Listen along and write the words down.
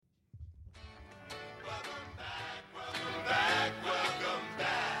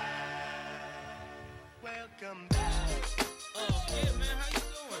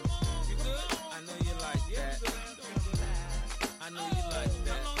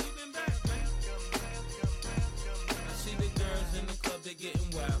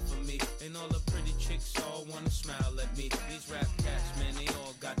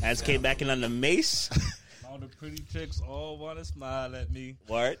Mans came back in on the mace. All the pretty chicks all want to smile at me.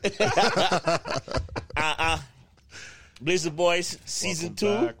 Word. Blizzard Boys, season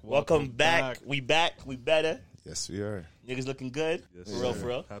 2. Welcome back. We back. We better. Yes, we are. Niggas looking good. Yes, For real, for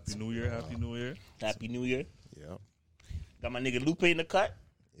real. Happy New Year. Happy New Year. Happy New Year. Yeah. Got my nigga Lupe in the cut.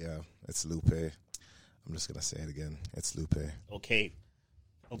 Yeah, it's Lupe. I'm just going to say it again. It's Lupe. Okay.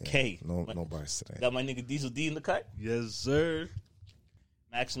 Okay. Yeah, no bars today. Got my nigga Diesel D in the cut. Yes, sir.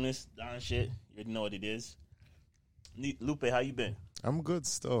 Maximus, Don shit. You already know what it is. Lupe, how you been? I'm good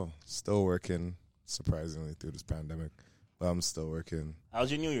still. Still working, surprisingly, through this pandemic. But I'm still working.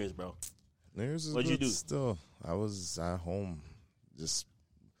 How's your New Year's, bro? New Year's is What'd you good do? still. I was at home just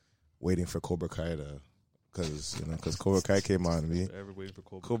waiting for Cobra Kai because Cobra Kai came on me. Forever waiting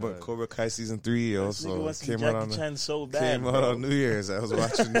for Cobra Kai season 3 also came out on Chan so bad, came out on New Year's. I was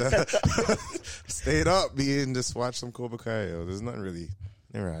watching that. Stayed up, and just watched some Cobra Kai. Yo. There's nothing really.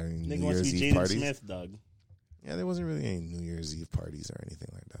 Never had any Nigga New wants to Year's be Eve Jaden parties. Smith, dog. Yeah, there wasn't really any New Year's Eve parties or anything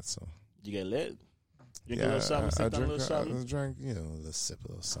like that. So You get lit? Drink a yeah, little something, sip down a little something? I drank, a little sip, a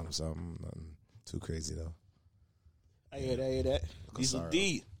little something. Nothing too crazy though. I hear that. Diesel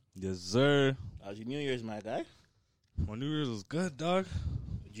D. Yes, sir. How's your New Year's, my guy? My New Year's was good, dog.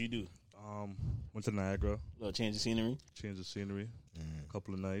 What'd you do? Went to Niagara. Little change of scenery? Changed the scenery. A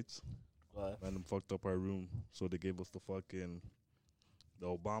couple of nights. What? Random fucked up our room. So they gave us the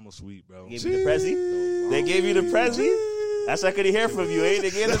Obama suite, bro. Gave you the Prezi? They gave you the Prezi? That's what I could hear from you, eh?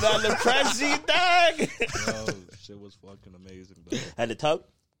 They gave them out the Prezi, dog. Yo, shit was fucking amazing, bro. Had the tub?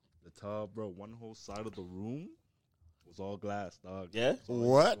 The tub, bro, one whole side of the room was all glass, dog. Yeah?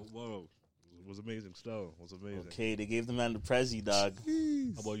 What? Whoa. It was amazing still. It was amazing. Okay, they gave them out the Prezi, dog.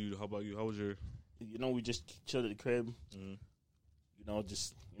 How about you? How was your... You know, we just chilled at the crib. Mhm. You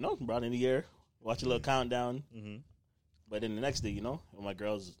know, brought in the year. Watch a little countdown. Mm-hmm. But then the next day, when my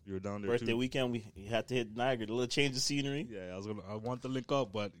girl's You were down there birthday too? weekend, we had to hit Niagara. The little change of scenery. Yeah, I want to link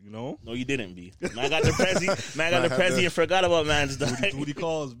up, but, No, you didn't, B. Man, I got the Prezi. Man, I got the Prezi and forgot about man's dog. Duty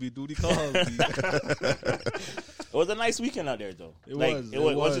calls, B. Duty calls, B. It was a nice weekend out there, though. It It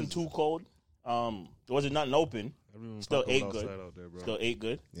was. wasn't too cold. It wasn't nothing open. Everyone Still fucking ate outside good. out there, bro. Still ate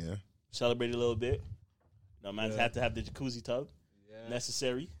good. Yeah. Celebrated a little bit. Man's Yeah. had to have the jacuzzi tub. Yeah.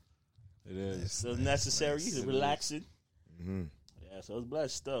 Necessary. It is. It was necessary. nice. Relaxing. Mm-hmm. Yeah, so it was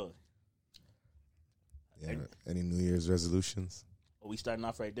blessed still. Yeah. Any New Year's resolutions? Are we starting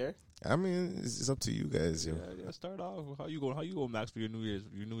off right there? I mean, it's up to you guys. Yo. Yeah, start off. How you going, Max, for your New Year's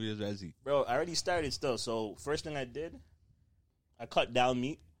resi? Bro, I already started still. So first thing I did, I cut down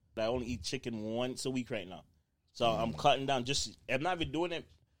meat. I only eat chicken once a week right now. So I'm cutting down. I'm not even doing it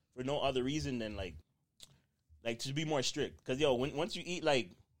for no other reason than like to be more strict. Because once you eat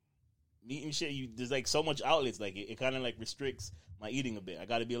like meat and shit, there's like so much outlets. Like it kind of like restricts my eating a bit. I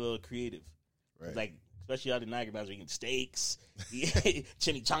got to be a little creative. Right. Like especially out in Niagara, I was eating steaks,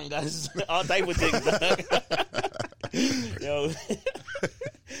 chimichangas, all type of things. Yo,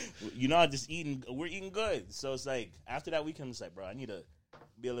 we're eating good. So it's like after that weekend, it's like, bro, I need to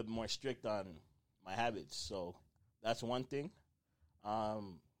be a little bit more strict on my habits. So that's one thing.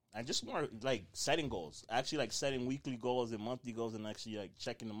 And just more like setting goals. Actually, like setting weekly goals and monthly goals, and actually like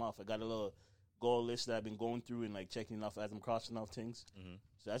checking them off. I got a little goal list that I've been going through and like checking off as I'm crossing off things. Mm-hmm.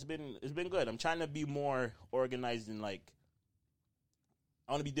 So it's been good. I'm trying to be more organized and like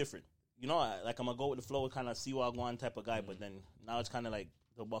I want to be different. I'm gonna go with the flow, kind of see what I want type of guy. Mm-hmm. But then now it's kind of like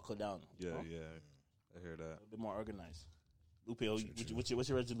to buckle down. Yeah, yeah, I hear that. A bit more organized. Lupe, what's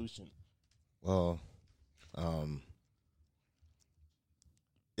your resolution? Well,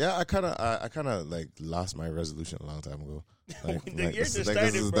 yeah, I kind of like lost my resolution a long time ago. Like, this is like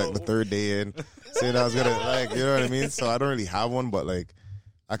the third day in, saying I was gonna you know what I mean. So I don't really have one, but like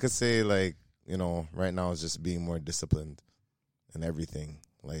I could say like right now it's just being more disciplined in everything.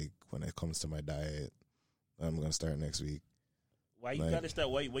 Like when it comes to my diet, I'm gonna start next week. Why you gotta start?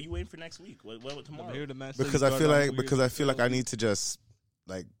 What you waiting for next week? What tomorrow? Because I feel like I need to just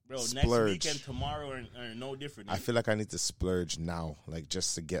like splurge. Next week and tomorrow are no different. I feel like I need to splurge now, like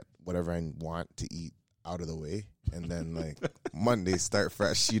just to get whatever I want to eat out of the way, and then like Monday start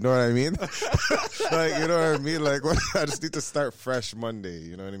fresh. You know what I mean? Like you know what I mean? Like I just need to start fresh Monday.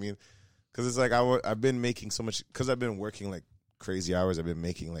 You know what I mean? Because it's like I've been making so much because I've been working like crazy hours. I've been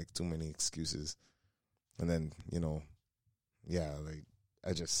making like too many excuses, and then yeah, like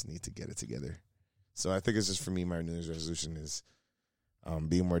I just need to get it together. So I think it's just for me. My New Year's resolution is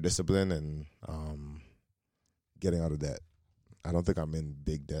being more disciplined and getting out of debt. I don't think I'm in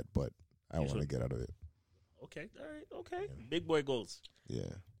big debt, but I want to get out of it. Okay, all right, okay. Yeah. Big boy goals.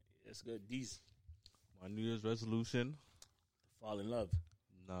 Yeah. That's good. These. My New Year's resolution. Fall in love.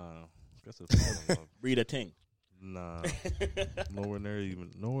 Nah. Guess it's fall in love. Breed a ting. Nah. Nowhere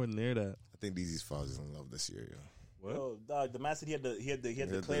near that. I think DZ's father's in love this year, yo. What? Oh, dog, the man said he had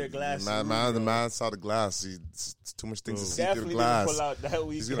the clear glass. The man saw the glass. It's too much things to see through the Definitely glass. didn't pull out that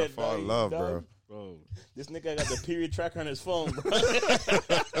weekend. He's gonna fall in love, dog. Bro. This nigga got the period tracker on his phone, bro.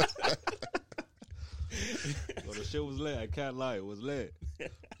 Well, the shit was lit. I can't lie. It was lit.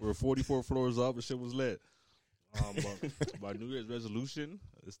 We were 44 floors up. The shit was lit. But my New Year's resolution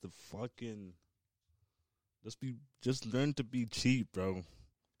is to fucking just learn to be cheap, bro.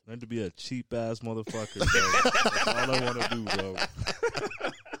 Learn to be a cheap ass motherfucker, bro. That's all I want to do, bro.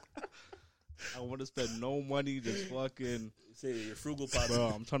 I want to spend no money, just fucking. Say your frugal pot. Bro,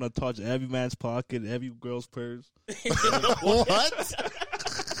 I'm trying to touch every man's pocket, every girl's purse. What?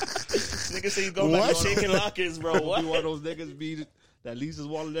 Nigga say you go back to shaking lockers, bro. Be What? one of those niggas that leaves his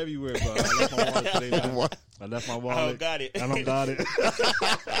wallet everywhere, bro. I left my wallet today, man. What? I left my I wallet. don't got it. I don't got it.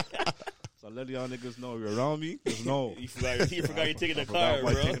 So I let y'all niggas know you're around me. Just know. You forgot your ticket in the I car, forgot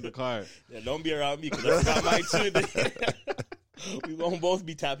my bro. ticket in the car. Yeah, don't be around me because I forgot mine too. We won't both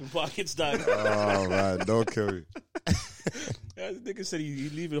be tapping pockets, dog. Oh man, don't kill me. This nigga said he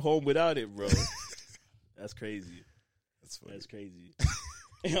leaving home without it, bro. That's crazy. That's funny. That's crazy.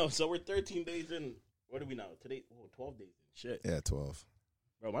 Yo, so we're 13 days in. What are we now? Today, 12 days in. Shit. Yeah, 12.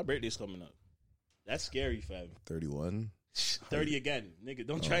 Bro, my birthday's coming up. That's scary, fam. 31. 30 again. Nigga,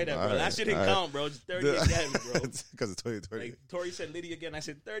 don't try that, bro. alright, That shit didn't alright. count, bro. It's 30 again, bro. Because it's 2020. Like, Tori said Liddy again. I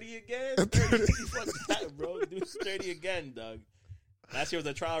said 30 again? 30 fuck that, bro. Dude, 30 again, dog. Last year was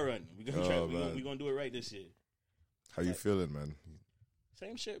a trial run. We're gonna Oh, man. we gonna do it right this year. How you feeling, man?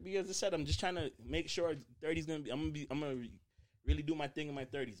 Same shit, because I said I'm just trying to make sure 30's gonna be. I'm gonna really do my thing in my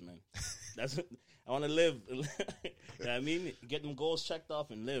 30s, man. That's I want to live. You know what I mean? Get them goals checked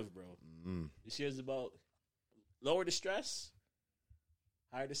off and live, bro. Mm. This year's about lower the stress,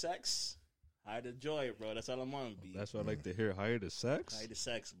 higher the sex, higher the joy, bro. That's all I'm on. B. That's what I like to hear. Higher the sex? Higher the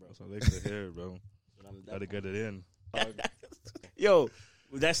sex, bro. That's what I like to hear, bro. But I'm Gotta get it in. Yo,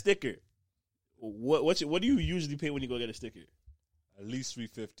 that sticker. What do you usually pay when you go get a sticker? At least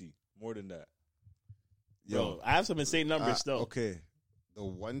 $350. More than that. Bro, I have some insane numbers though. Okay. The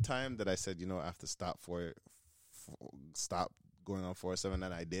one time that I said, I have to stop going on 407,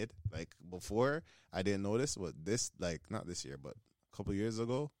 and I did. Like, before, I didn't notice. But this, like, not this year, but a couple years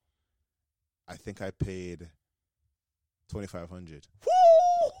ago, I think I paid $2,500.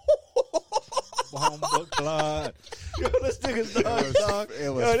 Bomba clot. Yo, this nigga's dog. It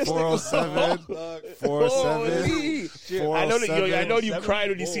was 407. 407. Holy shit. I know you cried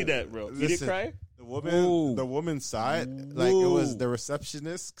when you see that, bro. You didn't Listen, cry? The woman saw it. Like, it was the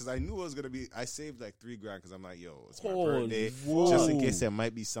receptionist, because I knew it was going to be, I saved like $3,000 because I'm like, yo, it's my birthday. Just in case there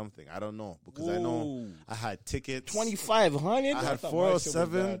might be something. I don't know. Because I know I had tickets. 2,500? I had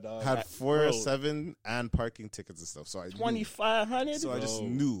 407 and parking tickets and stuff. So I 2,500? So I just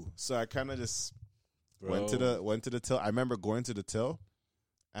knew. So I kind of just went to the till. I remember going to the till,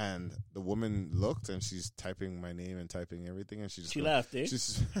 and the woman looked, and she's typing my name and typing everything, and she laughed, eh?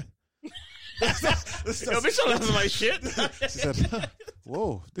 She's Yo, bitch, don't laugh at my shit. she said,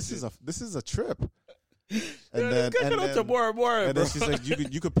 "Whoa, this is a trip." And then she's like,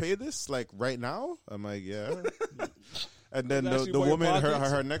 "You could pay this like right now." I'm like, "Yeah." And then the woman,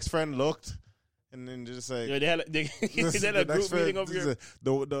 her next friend looked, and then just like, Yo, they had a group meeting over here.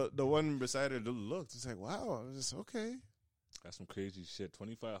 The one beside her looked. It's like, wow. I was just okay. That's some crazy shit.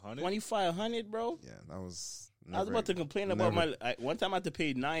 2,500. 2,500, bro. Yeah, that was. I was about to complain about one time I had to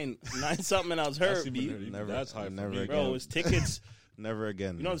pay nine something, and I was hurt. That's high for me, bro. It was tickets. Never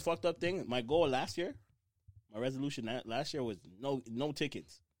again. You know what's fucked up thing? My goal last year, my resolution last year was no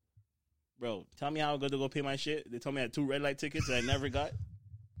tickets. Bro, tell me how I'm going to go pay my shit. They told me I had 2 red light tickets that I never got.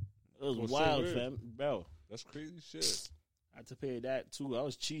 It was wild, fam. Bro. That's crazy shit. I had to pay that too. I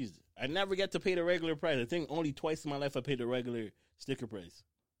was cheesed. I never get to pay the regular price. I think only twice in my life I paid the regular sticker price.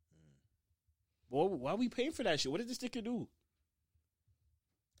 Well, why are we paying for that shit? What did the sticker do?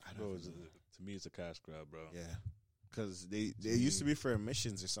 Bro, to me, it's a cash grab, bro. Yeah. Because they used to be for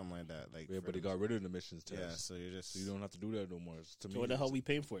emissions or something like that. Like, yeah, but they got rid of the emissions test. Yeah, so you don't have to do that no more. To me, what the hell we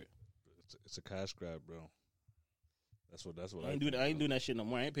paying for it? It's a cash grab, bro. That's what I ain't doing that shit no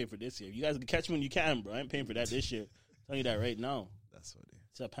more. I ain't paying for this year. You guys can catch me when you can, bro. I ain't paying for that this year. I'm telling you that right now. That's what it is.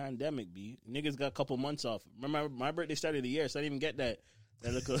 It's a pandemic, B. Niggas got a couple months off. Remember, my birthday started of the year, so I didn't even get that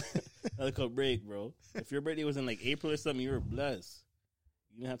little break, bro. If your birthday was in like April or something, you were blessed.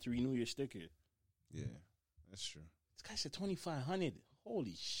 You didn't have to renew your sticker. Yeah, that's true. This guy said 2,500.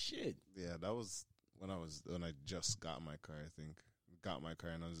 Holy shit. Yeah, that was when I just got my car, I think. Got my car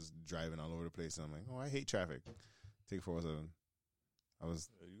and I was just driving all over the place and I'm like, oh, I hate traffic. Take 407. I was.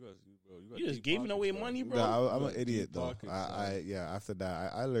 You You just deep giving pockets, away bro. money, bro. Nah, I'm You an got idiot deep though. pockets, After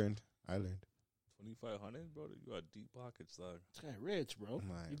that, I learned. 2,500, bro. You got deep pockets, dog. This guy rich, bro.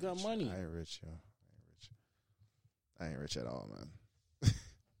 I ain't You got rich. money. I ain't rich, yo. I ain't rich at all, man.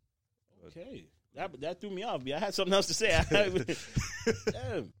 Okay. That threw me off. I had something else to say.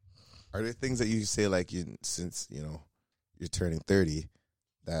 Damn. Are there things that you say like since you're turning 30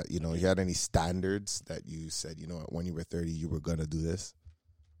 that you had any standards that you said when you were 30 you were gonna do this?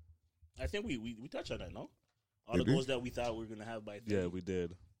 I think we touched on that, no? All Did the we? goals that we thought we were gonna have by 30. Yeah, we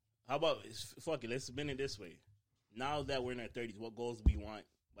did. How about fuck it? Let's spin it this way. Now that we're in our 30s, what goals do we want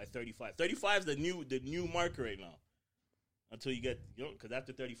by 35? 35 is the new marker right now. Until you get because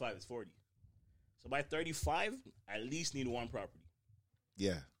after 35 it's 40. So by 35, at least need one property.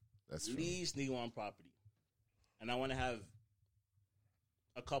 Yeah, that's At true. least need one property, and I want to have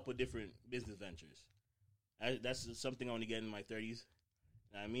a couple different business ventures. That's something I want to get in my 30s. You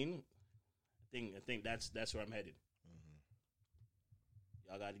know what I mean? I think that's where I'm headed.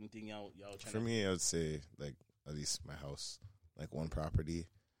 Y'all got anything y'all trying For me, I would say like at least my house, like one property,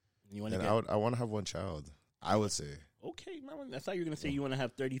 You want and to I want to have one child. I would say, okay, man. I thought you were gonna say you want to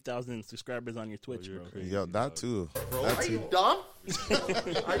have 30,000 subscribers on your Twitch, you're bro. crazy. yeah, that too. That Are too. you dumb?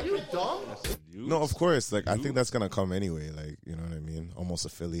 Are you dumb? No, of course. Like I think that's gonna come anyway. Like you know what I mean. Almost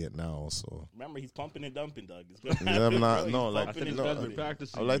affiliate now, so Remember, he's pumping and dumping, dog. It's gonna Yeah, I'm happen, not. bro. He's No, like pumping and no. dumping.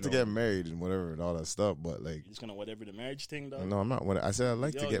 practicing. I would like to get married and whatever and all that stuff, but like You're just gonna whatever the marriage thing, dog. no, I'm not. I said I'd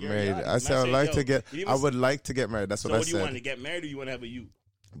like to Yo, get you're married. young. I said I'd Man, like yo, to get. you I even- would like to get married. That's So what I what do you want said. to get married, or you want to have a you?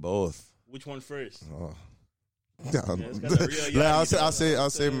 Both. Which one first? Oh. it's got a real I'll yachty,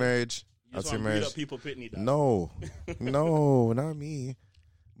 dog. say marriage. You I'll just say want to beat marriage. up people pitney, dog. No, not me.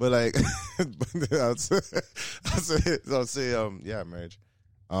 But like, I'll say, yeah, marriage.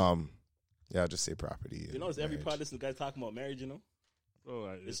 Yeah, I'll just say property. You know, it's every marriage. Protestant guy talking about marriage. You know,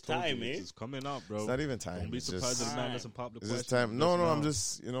 Bro, It's time, man. It's coming up, bro. It's not even time. Don't be It's surprised just, if the man doesn't pop the it's question. just time. No, I'm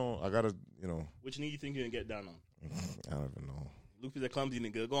just, I gotta, which knee you think you're gonna get down on? I don't even know. Luffy's a clumsy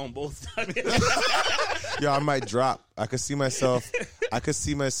nigga. Go on both. Yeah, I might drop. I could see myself.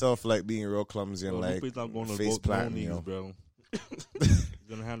 Like being real clumsy and like not going to face vote planting, knees, yo. bro. He's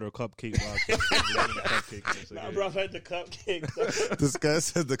gonna hand her a cupcake. Nah, bro, I've had the cupcake. dog. This guy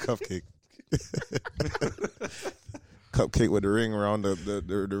said the cupcake. Cupcake with the ring around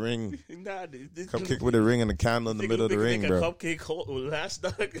the ring. Nah, this Cupcake with a ring and a candle in the middle of the ring, bro. A cupcake will last,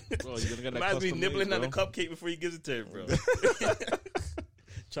 dog. Bro, you're gonna get that Man's be custom nibbling made, on the bro. cupcake before he gives it to her, bro.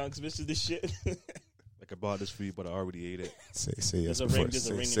 Chunks misses this shit. Like I bought this for you, but I already ate it. Say yes There's a before ring- there's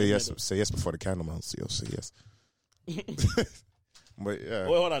a ring in say the yes middle. say yes before the candle melts. Yo, say yes. But yeah,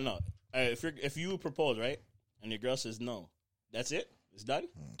 Wait, hold on, no. If you propose, right, and your girl says no, that's it? It's done?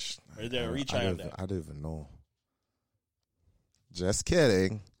 Or is there a retry on that? I don't even know. Just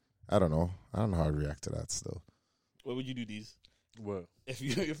kidding. I don't know. I don't know how to react to that still. What would you do, these? What? If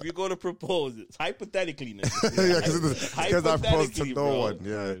you go to propose, hypothetically, Yeah, because I proposed to Hypothetically, no bro. one.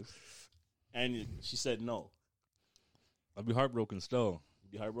 Yeah. And she said no, I'd be heartbroken still.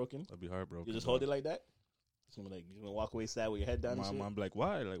 you'd be heartbroken. I'd be heartbroken. You just hold it like that. It's gonna be like you're gonna walk away sad with your head down. My and shit? mom be like,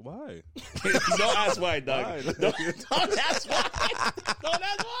 why? Like, why? Don't ask why, dog. Why? Don't ask why. Don't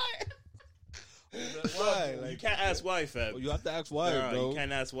ask why. Why? You can't ask why, fam. You have to ask why, Nah, bro. you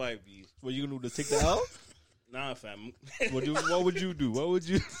can't ask why, B. What you gonna do? To take the L? Nah, fam. What would you do? What would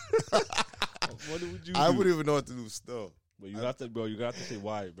you? What would you? I do? wouldn't even know what to do still. But you have to, bro. You got to say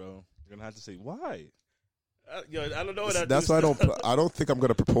why, bro. You're gonna have to say why. Yo, I don't know what That's why I don't think I'm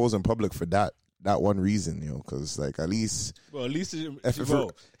gonna propose in public for that one reason, because like at least Bro, at least If if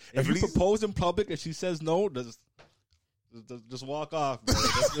you- you propose in public and she says no, just walk off, bro.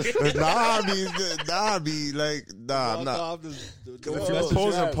 I be like I'm Walk not. off, If go you message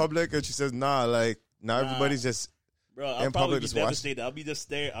propose her. in public and she says everybody's just Bro, I'll in probably public be just watch. devastated. I'll be just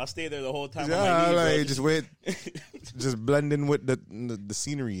there. I'll stay there the whole time. on Yeah, my knees, bro. like just wait, just blend in with the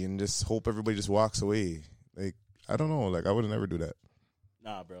scenery and just hope everybody just walks away. Like I don't know, like I would never do that.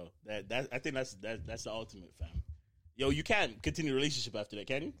 Nah, bro. That I think that's the ultimate, fam. Yo, you can't continue a relationship after that,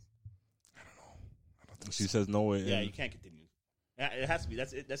 can you? She says no. Yeah, you can't continue. It has to be.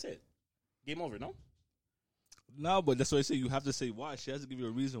 That's it. That's it. Game over. No. No, but that's what I say. You have to say why. She has to give you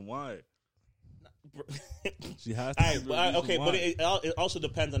a reason why. Bro. She has to. All give you a right, reason okay, why. but it also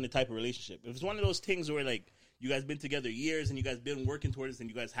depends on the type of relationship. If it's one of those things where like you guys been together years and you guys been working towards this and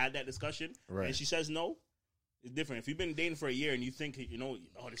you guys had that discussion, Right. and she says no, it's different. If you've been dating for a year and you think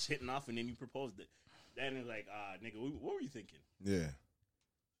it's hitting off and then you proposed it, then it's like nigga, what were you thinking? Yeah,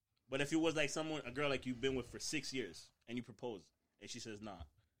 But if it was like a girl like you've been with for 6 years and you propose and she says nah,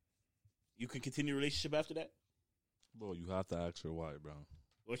 you can continue a relationship after that. Bro, you have to ask her why, bro.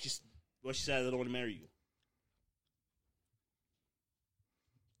 What she said, I don't want to marry you.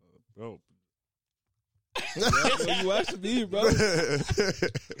 Bro. Yeah, bro, you asked me, bro.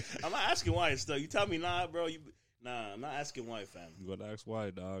 I'm not asking why. Still, you tell me, nah, bro. Nah, I'm not asking why, fam. You gotta ask why,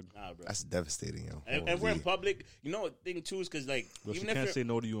 dog. Nah, bro. That's devastating, yo. And we're in public. You know what thing too is because like Bro, she even if can't you're, say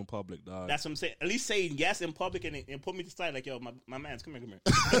no to you in public, dog. that's what I'm saying. At least say yes in public and put me to the side. Like, yo, my man's, come here.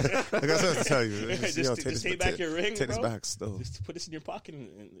 Like I was about to tell you. Just take back your ring, Take this bro. back still. Just put this in your pocket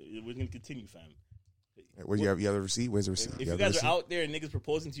and we're gonna continue, fam. Where you have the receipt? Where's the receipt? If you have the guys receipt? are out there and niggas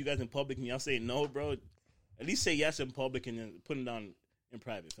proposing to you guys in public and y'all say no, bro, at least say yes in public and then put it down in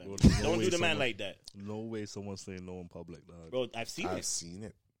private, fam. Bro, there's no Don't way do the man someone- like that, No way someone's saying no in public, dog. bro. I've seen I've it. seen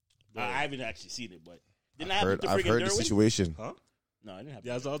it. I haven't actually seen it, but didn't I have to I've freaking heard the Derwin? situation. Huh? No, I didn't have.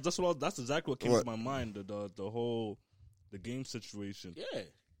 Yeah, to. that's exactly what came What? to my mind. The whole game situation. Yeah,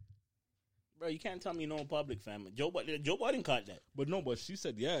 bro, you can't tell me no in public, fam. Joe Biden caught that. But no, but she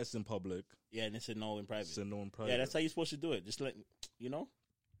said yes in public. Yeah, and they said no in private. Said no in private. Yeah, that's how you're supposed to do it. Just let you know.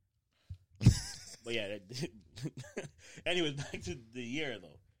 But yeah, anyways, back to the year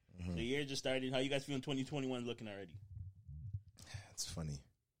though. Mm-hmm. The year just started. How you guys feeling? 2021 looking already? It's funny.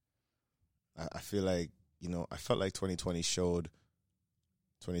 I feel like, I felt like 2020 showed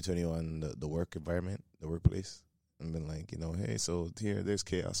 2021 the work environment, the workplace, and been like, hey, so there's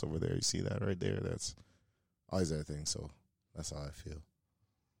chaos over there. You see that right there? That's always that thing. So that's how I feel.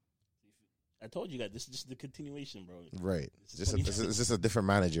 I told you guys this is just the continuation, bro. Right. This is It's just a different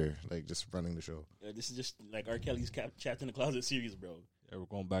manager, like just running the show. This is just like R. Kelly's Trapped in the Closet series, bro. Yeah, we're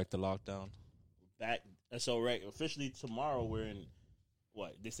going back to lockdown. Back. So right, officially tomorrow we're in.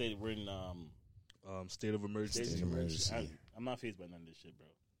 What they say we're in State of emergency. State of emergency. I'm not phased by none of this shit, bro.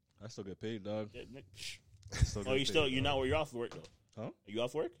 I still get paid, dog. Yeah, Nick, I you're not where you're off work though. Huh? Are you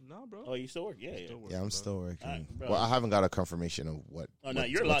off work? Nah, bro. Oh, you still work? Yeah, yeah. Still working, Yeah, I'm dog. still working. Alright, bro. Well, I haven't got a confirmation of what. Oh no, what-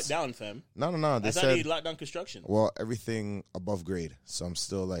 you're what's- locked down, fam. No. They I thought said you locked down construction. well everything above grade, so I'm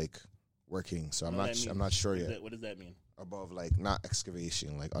still like working. So I'm What not. does that I'm mean? not sure yet. What does that mean? Above like not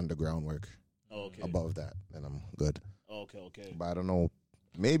excavation, like underground work. Oh, okay. Above that, then I'm good. Oh, okay. But I don't know.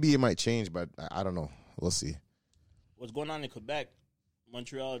 Maybe it might change, but I don't know. We'll see. What's going on in Quebec,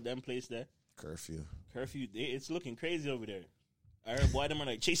 Montreal, them place there? Curfew. Curfew. It's looking crazy over there. I heard why them are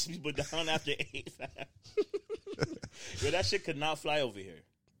like chasing people down after 8. Yo, that shit could not fly over here.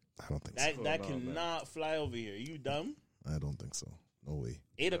 I don't think That so. that no, cannot fly over here. You dumb? I don't think so. No way.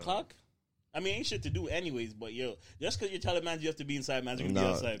 8 o'clock? I mean, ain't shit to do anyways. But yo, just because you're telling man you have to be inside, man's gonna be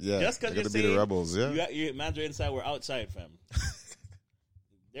No, outside. yeah, Just because they're you're gonna be the saying rebels, yeah. you man's are inside, we're outside, fam.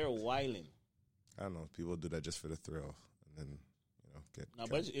 They're wilding. I don't know. People do that just for the thrill, and then get. No,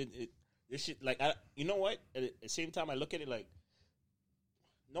 but this shit like you know what? At the same time, I look at it like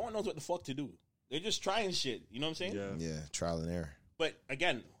no one knows what the fuck to do. They're just trying shit. You know what I'm saying? Yeah. Yeah, trial and error. But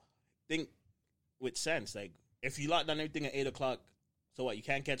again, think with sense. Like if you lock down everything at 8 o'clock, so what? You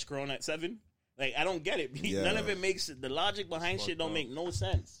can't catch Corona at 7? Like I don't get it. Yeah. None of it makes the logic behind shit. Don't make no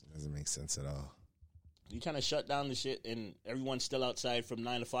sense. Doesn't make sense at all. You trying to shut down the shit and everyone's still outside from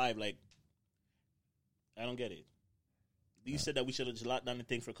 9 to 5. Like I don't get it. You said that we should have just locked down the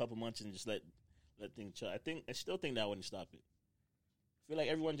thing for a couple months and just let things chill. I still think that wouldn't stop it. I feel like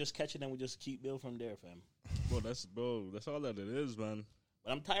everyone just catch it and we just keep build from there, fam. Bro, that's all that it is, man.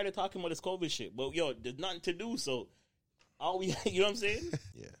 But I'm tired of talking about this COVID shit. But yo, there's nothing to do, so all we you know what I'm saying?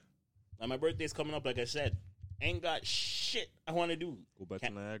 Yeah. Like my birthday's coming up, like I said. Ain't got shit I want to do. Go back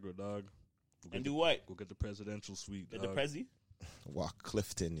Can't- to Niagara, dog. And do what? Go get the presidential suite, Get dog. the Prezi? Walk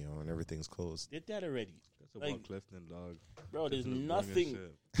Clifton, and everything's closed. Did that already. That's a like- Walk Clifton, dog. Bro, there's Clifton is nothing. bringing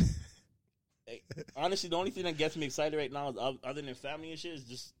shit. Honestly, the only thing that gets me excited right now, is, other than family and shit, is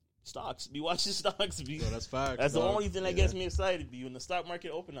just stocks. Be watching stocks. Be, Yo, that's facts. that's the dog. only thing that gets me excited. Be when the stock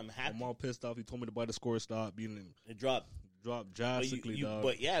market open, I'm happy. I'm all pissed off. He told me to buy the score stop, It dropped. dropped But, drastically, dog.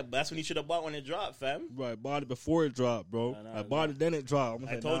 but yeah, that's when you should have bought when it dropped, fam. Bro, I bought it before it dropped, bro. Nah, I bought it, then it dropped.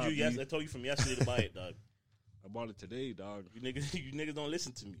 I told you I told you from yesterday to buy it, dog. I bought it today, dog. You niggas don't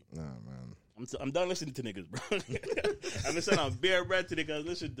listen to me. Nah, man. I'm done listening to niggas, bro. I'm just saying I'm bare bread to niggas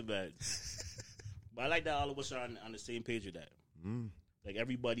listen to man. But I like that all of us are on the same page with that. Like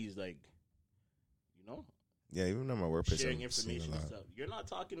everybody's like, Yeah, even at my workplace, sharing I'm seeing information a and lot. stuff. You're not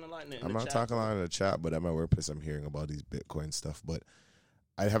talking a lot in the I'm not chat, talking a though. lot in the chat, but at my workplace, I'm hearing about these Bitcoin stuff. But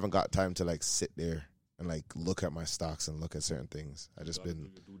I haven't got time to like sit there and like look at my stocks and look at certain things. I just Gotta been do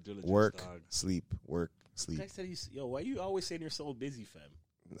your due diligence, work, dog. sleep, work, sleep. Guy said yo, why you always saying you're so busy, fam?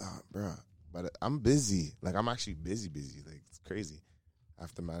 Nah, bruh. But I'm busy. Like I'm actually busy. Like it's crazy. I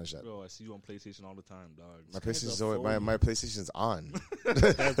have to manage that. Bro, I see you on PlayStation all the time, dog. My PlayStation's a always, my phony. PlayStation's on.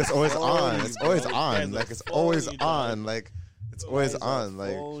 It's always on. It's always on. Like it's always phony, on. Like it's always Guys are on.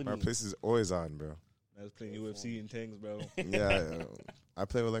 Like phony. my PlayStation's always on, bro. I was playing UFC and things, bro. Yeah, I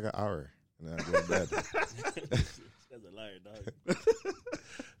play with like an hour and then I go to bed. This guy's a liar, dog.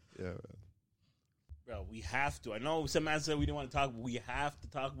 Yeah, Bro, we have to. I know some man said we didn't want to talk, but we have to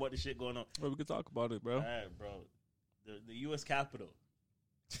talk about the shit going on. Bro, we can talk about it, bro. All right, bro. The U.S. Capitol.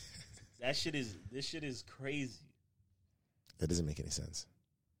 This shit is crazy. it doesn't make any sense.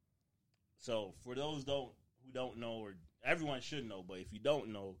 So for those who don't know, or everyone should know, but if you don't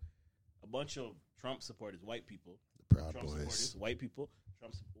know, a bunch of Trump supporters, white people, The Proud Trump Boys. supporters, white people,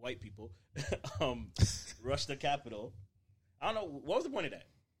 Trump's white people, rushed the Capitol. I don't know what was the point of that.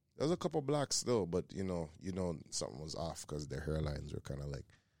 There was a couple blacks though, but you know something was off because their hairlines were kind of like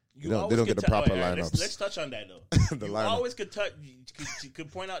they don't always get could the tou- proper all right, lineups. Let's touch on that though. The You lineup. always could touch. You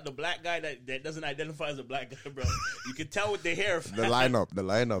could point out the black guy that doesn't identify as a black guy, bro. You could tell with their hair. The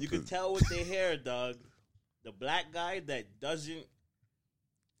lineup. You could tell with their hair, dog. The black guy that doesn't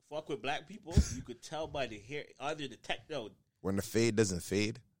fuck with black people, you could tell by the hair. Either the tech, though. When the fade doesn't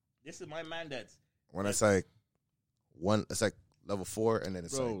fade, This is my man. That's when it's like it's like level 4, and then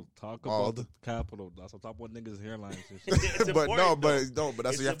it's Bro, talk bald. about the Capitol. That's on top of what niggas' hairlines and shit. it's like, but important, though. but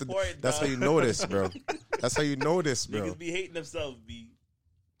that's It's what you have to. important, That's how dog. you know this, bro. That's how you know this, bro. Niggas be hating themselves, b.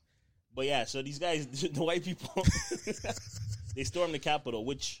 But yeah, so these guys, the white people, they stormed the Capitol,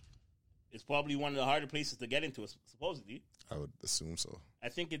 which is probably one of the harder places to get into, supposedly. I would assume so. I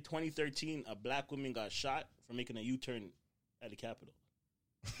think in 2013, a black woman got shot for making a U-turn at the Capitol.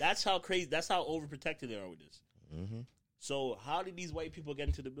 That's how crazy. That's how overprotected they are with this. Mm-hmm. So how did these white people get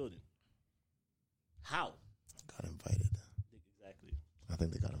into the building? How? Got invited. Exactly. I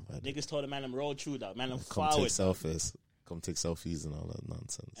think they got invited. Niggas told the man them roll through that. Man them Come take forward. selfies. Come take selfies and all that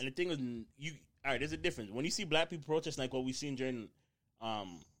nonsense. And the thing is, all right, there's a difference. When you see black people protest like what we seen during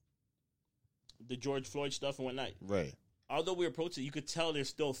the George Floyd stuff and whatnot, Right. although we were protesting, you could tell they're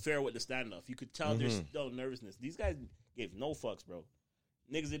still fair with the standoff. You could tell there's still nervousness. These guys gave no fucks, bro.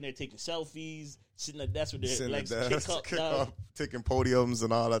 Niggas in there taking selfies, sitting at desks with their Sitting legs at kick desks, up, kick dog. up, taking podiums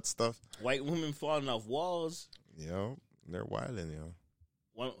and all that stuff. White women falling off walls. They're wilding,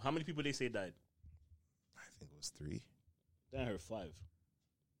 How many people they say died? I think it was 3. I heard 5.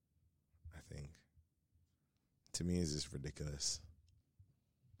 I think. To me, it's just ridiculous.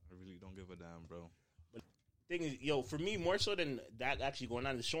 I really don't give a damn, bro. Thing is, for me, more so than that actually going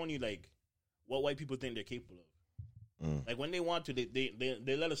on, is showing you like what white people think they're capable of. Like when they want to,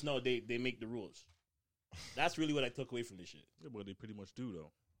 they let us know they make the rules. That's really what I took away from this shit. Yeah, but they pretty much do,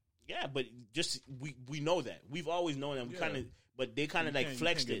 though. Yeah, but just we know that. We've always known that. We Yeah. kind of, but they kind of like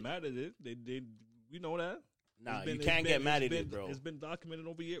flexed you it. can't get mad at it. They we know that. Nah, It's you been- can't it's get been- mad it's at it, been- bro. It's been documented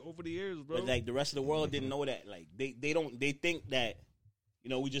over the years, bro. But like the rest of the world didn't know that. Like they think that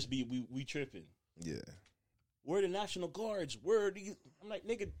we just we tripping. Yeah. We're the National Guards. We're these. I'm like,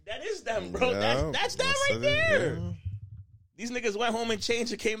 nigga, that is them, bro. Yeah, That's them right it, there. yeah. These niggas went home and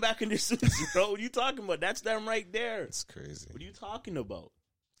changed and came back in their suits, bro. What are you talking about? That's them right there. It's crazy. What are you talking about?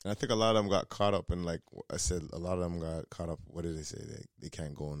 And I think a lot of them got caught up in, like I said, a lot of them got caught up. What did they say? They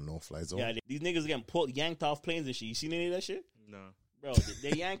can't go in no-fly zone. Yeah, these niggas getting yanked off planes and shit. You seen any of that shit? no. Bro,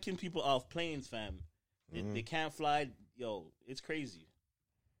 they yanking people off planes, fam. They can't fly. Yo, it's crazy.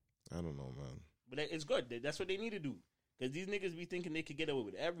 I don't know, man. But it's good. That's what they need to do. Because these niggas be thinking they could get away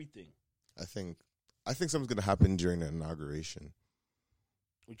with everything. I think something's gonna happen during the inauguration.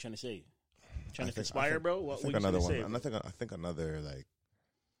 What you trying to say? Trying to I conspire, think- bro? I What think you another trying one. to say? And bro? I think another like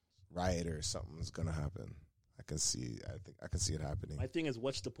riot or something's gonna happen. I can see it happening My thing is,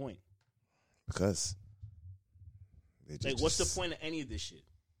 what's the point? because they Like, what's the point of any of this shit?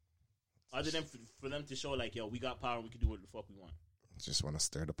 Other than for them to show, like, yo, we got power, we can do what the fuck we want. Just want to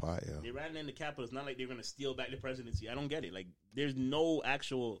stir the pot, yo. They ran in the Capitol. It's not like they're going to steal back the presidency. I don't get it. Like, there's no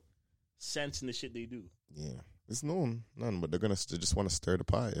actual sense in the shit they do. Yeah, it's none. But they just want to stir the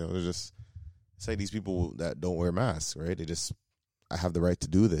pot, yo. They're just say these people that don't wear masks, right? I have the right to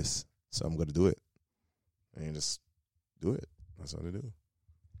do this, so I'm gonna do it, and you just do it. That's what they do.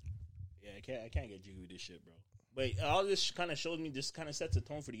 Yeah, I can't get jiggy with this shit, bro. But all this kind of shows me, this kind of sets a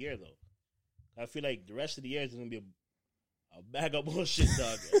tone for the year, though. I feel like the rest of the year is going to be a bag of bullshit,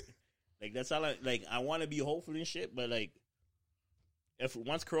 dog. Like, that's all I want to be hopeful and shit, but, like, if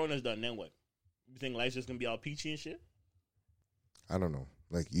once Corona's done, then what? You think life's just going to be all peachy and shit? I don't know.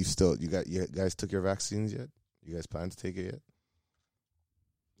 Like you guys took your vaccines yet? You guys plan to take it yet?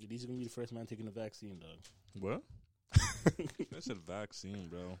 Yeah, these are going to be the first man taking the vaccine, dog. What? I said vaccine,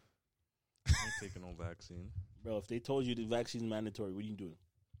 bro. I ain't taking no vaccine. Bro, if they told you the vaccine's mandatory, what are you doing?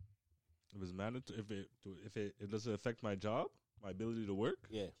 If it's mandatory, if it doesn't affect my job, my ability to work,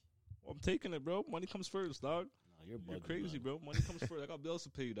 Yeah. well, I'm taking it, bro. Money comes first, dog. Nah, you're You're bugging, crazy, dog. bro. Money comes first. I got bills to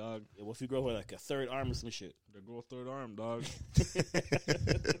pay, dog. Yeah, what if you grow with like a third arm or some shit? They grow a third arm, dog.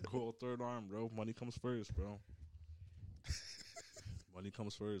 Grow a third arm, bro. Money comes first, bro. Money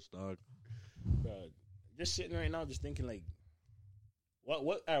comes first, dog. Bro, just sitting right now, just thinking like,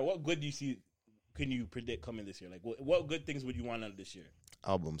 what good do you see? Can you predict coming this year? Like, what good things would you want out of this year?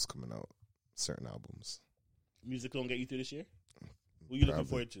 Albums coming out, certain albums. Music don't get you through this year. Who you looking Probably.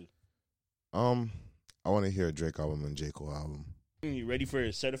 forward to? I want to hear a Drake album and J. Cole album. You ready for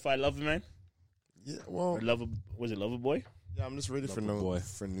a Certified Lover Man Yeah, well, or Lover? Was it Lover Boy? yeah, I'm just ready for Lover Boy.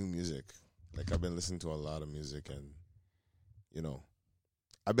 for new music. Like I've been listening to a lot of music, and you know,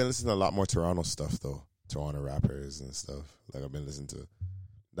 I've been listening to a lot more Toronto stuff though. Toronto rappers and stuff. Like I've been listening to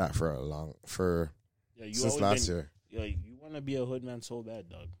that Yeah, you since always last been, year. Yeah, you want to be a hood man so bad,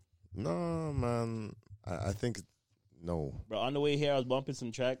 dog. No, man. I think no. Bro, on the way here, I was bumping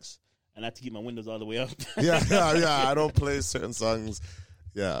some tracks, and I had to keep my windows all the way up. Yeah. I don't play certain songs.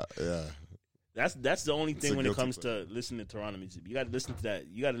 Yeah. That's the only It's thing a when it guilty comes to listening to Toronto music. You got to listen to that.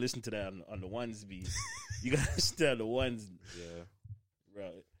 You got to listen to that on the ones. You got to listen to the ones, Yeah.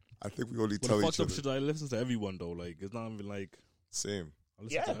 bro. I think we only But tell the each fucked up other. shit, I listen to everyone, though. Like, it's not even like... Same.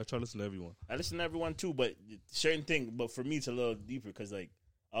 Yeah. I try to listen to everyone. I listen to everyone too, but certain thing. But for me, it's a little deeper because like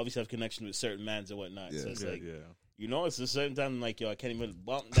obviously I have connection with certain mans and whatnot. Yeah. So it's Yeah, like yeah. you know, it's a certain time I'm like yo, I can't even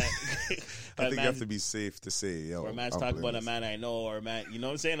bump that. I that think you have man's- to be safe to say, yo. or a man's I'm talking playing about a this. man I know, or a man, you know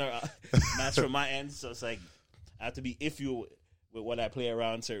what I'm saying, or man's from my end. So it's like I have to be iffy with what I play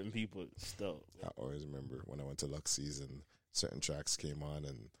around certain people. Still, I always remember when I went to Luxie's and certain tracks came on,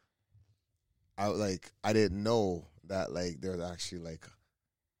 and I didn't know that like there was actually like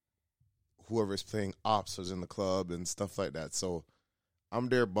whoever's playing ops was in the club and stuff like that. So I'm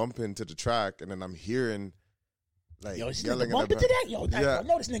there bumping to the track, and then I'm hearing like yo, this yelling nigga bumping in the to that, yo, Yeah. I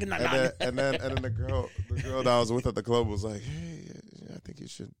know this nigga not. and then the girl that I was with at the club was like, "Hey, I think you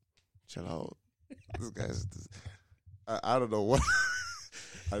should chill out. This guy's, I don't know what.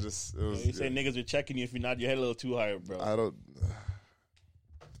 I just it was. You say niggas are checking you if you nod your head a little too hard, bro. I don't.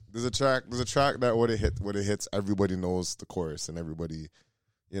 There's a track that when it hits, everybody knows the chorus and everybody,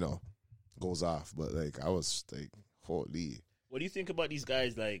 goes off. But like I was like, holy. What do you think about these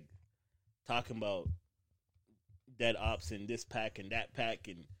guys like talking about dead ops and this pack and that pack?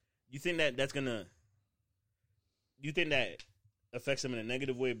 And you think that that's gonna? Do you think that affects them in a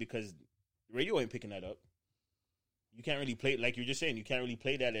negative way because the radio ain't picking that up? You can't really play like you're just saying. You can't really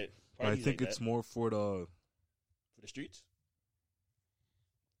play that at I parties. think like it's that. more for the... For the streets.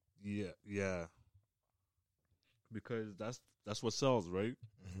 Yeah. Because that's what sells, right?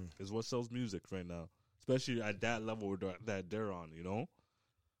 Mm-hmm. Is what sells music right now, especially at that level that they're on, you know.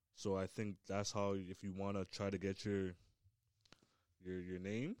 So I think that's how, if you want to try to get your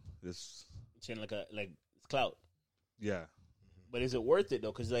name, this Saying like it's clout. yeah. But is it worth it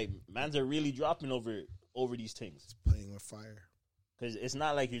though? Because like mans are really dropping over these things. Playing with fire. Because it's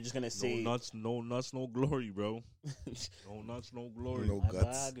not like you're just gonna say No nuts, no glory, bro. No nuts, no glory. No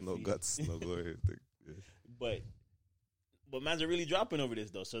guts, Autobiography. no glory. Yeah. But mans are really dropping over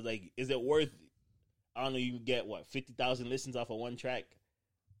this though. So like, is it worth? I don't know. You get what 50,000 listens off of one track,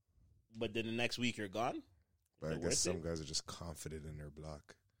 but then the next week you're gone. But Is I it guess worth some it? guys are just confident in their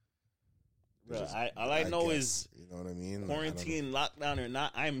block. Bro, all I know is you know what I mean. quarantine, lockdown or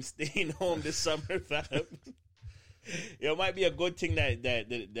not, I'm staying home this summer, fam. It might be a good thing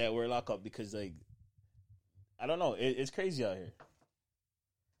that we're locked up because like I don't know. It's crazy out here.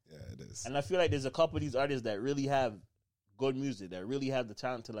 Yeah, it is. And I feel like there's a couple of these artists that really have good music, that really have the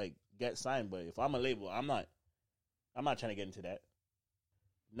talent to like get signed. But if I'm a label, I'm not trying to get into that.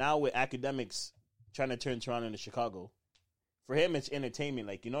 Now with academics trying to turn Toronto into Chicago, for him it's entertainment.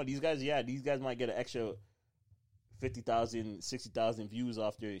 Like, these guys might get an extra 50,000, 60,000 views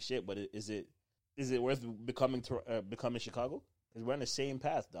off their shit. But is it worth becoming Chicago? Because we're on the same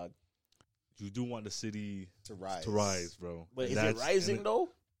path, dog. You do want the city To rise, bro. But And is it that's- rising and though?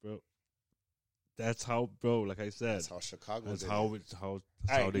 bro? That's how, bro. Like I said, That's how Chicago. that's did how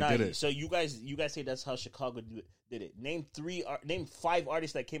it. they did it. So you guys say that's how Chicago did it. Name five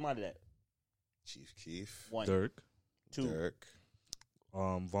artists that came out of that. Chief Keef, One, Dirk, two, Dirk,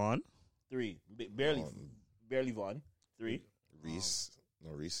 Vaughn, three. Barely Vaughn. Three. Reese.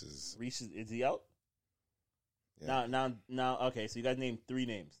 No, Reese is. Reese is he out? Yeah. Now. Okay, so you guys named three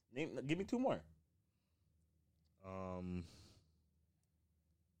names. Give me two more.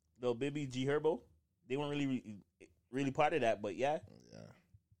 Lil Bibby, G Herbo. They weren't really part of that, but yeah. Yeah.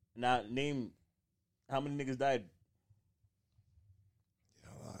 Now name How many niggas died?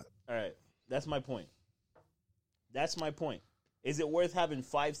 A lot. All right, that's my point. That's my point. Is it worth having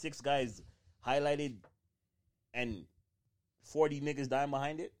 5-6 guys highlighted and 40 niggas dying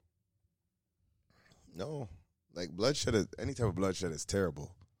behind it? No, like bloodshed. Any type of bloodshed is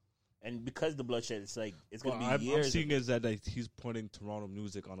terrible. And because the bloodshed, it's like it's gonna Well, be I'm years. seeing is that like, he's putting Toronto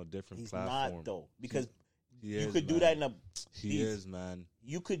music on a different He's platform. not though, because He you is, could do man. that in a. He is, man.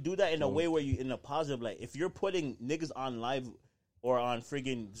 You could do that in a way where you in a positive light. If you're putting niggas on live or on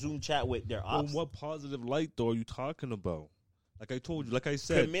friggin' Zoom chat with their Well, ops, what positive light though are you talking about? Like I told you, like I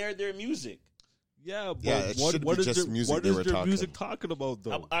said, premiere their music. yeah, but Yeah, it should what be is just their, music what they is were their talking. music talking about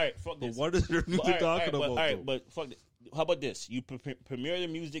though? All right, fuck But this. what is their music talking about? All right, though? but fuck this. How about this? You premiere the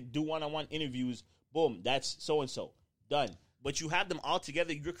music, do one-on-one interviews. Boom, that's so and so done. But you have them all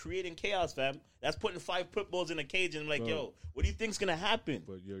together. You're creating chaos, fam. That's putting 5 pit bulls in a cage and like, Bro. yo, what do you think's gonna happen,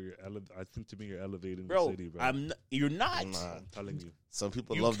 But I think to me you're elevating bro? the city, bro. You're not. I'm not. I'm telling you. Some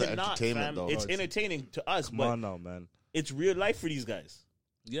people You love the cannot, entertainment fam. though. It's entertaining to us, Come but on now, man. it's real life for these guys,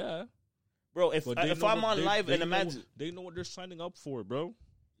 Yeah, bro. If but they if know I'm what- on they- live they and know imagine, what- they know what they're signing up for, bro.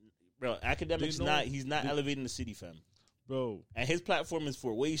 bro, academics they know- not. He's not elevating the city, fam. Bro, And his platform is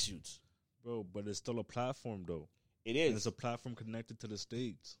for wave shoots. but it's still a platform though. It And is it's a platform connected to the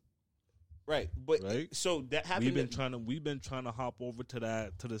states. right, but Right? so that happened. We've been trying to hop over to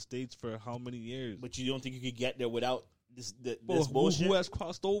the states for how many years? But you don't think you could get there without this Bro, bullshit? who has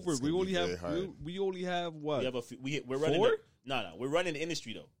crossed over? It's We gonna only be have very hard. we only have what? We have we're running. Four? We're running the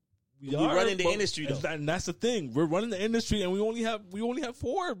industry though. We we're are, running the but- industry, though. and that's the thing. We're running the industry, and we only have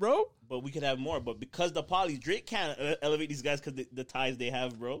 4, bro. But we could have more. But because the polys, Drake can't elevate these guys because the ties they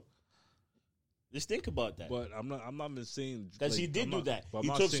have, bro. Just think about that. But I'm not even saying Because he did I'm do not- that. but I'm He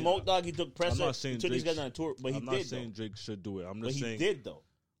not took saying- Smoke Dogg. He took I'm Pressa. not He saying took these Drake guys on a tour. But he I'm did not saying though. Drake should do it. I'm But just he saying did though.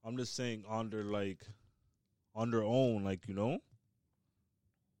 I'm just saying on their own, like, you know.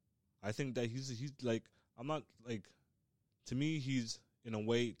 I think that he's like, I'm not like, to me he's in a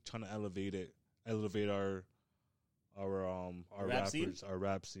way trying to elevate our Rap scene? rappers, our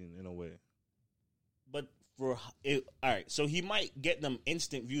rap scene in a way. But all right, so he might get them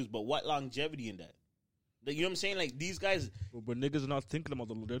instant views, but what longevity in that? You know what I'm saying? Like these guys, But niggas are not thinking about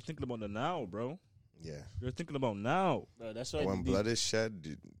they're thinking about the now, bro. Yeah. They're thinking about now. bro, that's why. When blood is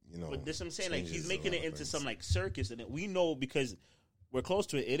shed, you know. But this what I'm saying, like he's changes a making lot it of into things. some like circus, and we know because we're close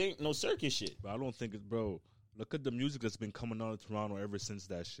to it. It ain't no circus shit. But I don't think it's, bro. Look at the music that's been coming out of Toronto ever since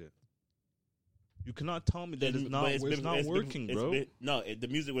that shit. You cannot tell me that it's not working, bro. The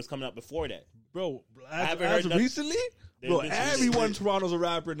music was coming out before that. Bro, haven't as heard nothing- recently, There's bro, been some everyone in shit. Toronto's a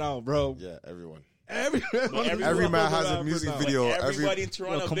rapper now, bro. Yeah, everyone. Every Every man has a music video. But everybody in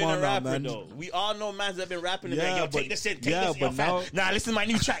Toronto come been on a now, rapper man. though. We all know mans that been rapping. Yeah, Yeah, yo, but- take this in, take yeah, this. Yo, but fam. now- Nah, listen to my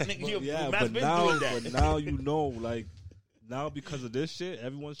new track, nigga. Yo, Yeah, man's but been now, doing that. but now you know, like, now because of this shit,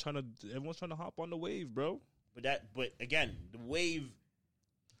 everyone's trying to hop on the wave, bro. But again, the wave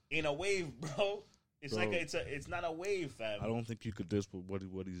ain't a wave, bro. It's Bro. like it's not a wave, fam. I don't think you could diss with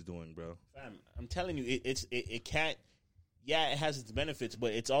what he's doing, bro. Fam, I'm telling you, it can't. Yeah, it has its benefits,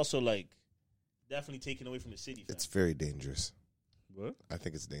 but it's also like definitely taken away from the city. Fam. It's very dangerous. What? I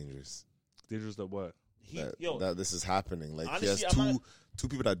think it's dangerous Dangerous that what? that this is happening. Like Honestly, he has I'm not- two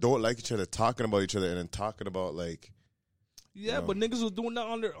people that don't like each other talking about each other and then talking about like. Yeah, No. but niggas was doing that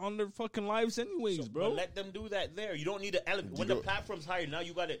on their fucking lives anyways, bro. But let them do that there. You don't need to elevate. When You the don't- platform's higher, now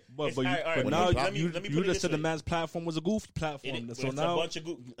you got it. But But now let me you put it just this said the way. man's platform was a goofy platform. It's So a now bunch of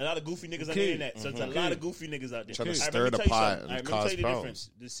a lot of goofy niggas on the Okay. internet. So it's a Okay. lot of goofy niggas out there. Trying to All right, stir let me the tell you pot something. and All right, let me cause tell you the problems. difference.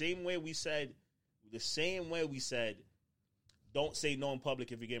 The same way we said, don't say no in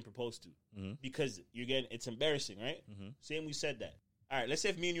public if you're getting proposed to, because it's embarrassing, right? Same we said that. All right, let's say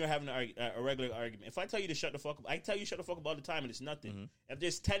if me and you are having a regular argument. If I tell you to shut the fuck up, I tell you shut the fuck up all the time, and it's nothing. If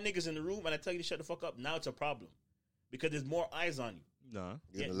there's 10 niggas in the room and I tell you to shut the fuck up, now it's a problem because there's more eyes on you. nah.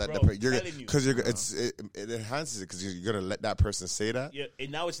 You're Yeah, gonna let bro, that person, I'm telling you. because it enhances it because you're gonna let that person say that. Yeah, and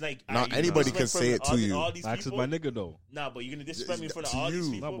now it's like Now all right, you're anybody gonna can disrespect say me it in front to of you. all these Max is people? my nigga though. Nah, but you're gonna disrespect me in front of To all these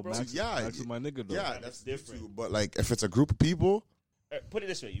you. people, No, but bro. Max, Yeah, Max is my nigga though. Yeah, That's that's different. different. But like, if it's a group of people, Put it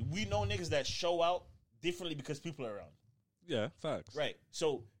this way: we know niggas that show out differently because people are around. Yeah, facts. Right.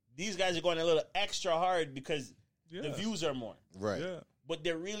 So these guys are going a little extra hard because Yeah. the views are more, right? Yeah. but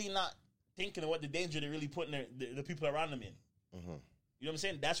they're really not thinking of what the danger they're really putting the people around them in. You know what I'm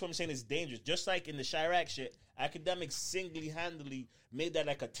saying? That's what I'm saying is dangerous. Just like in the Chirac shit, academics single-handedly made that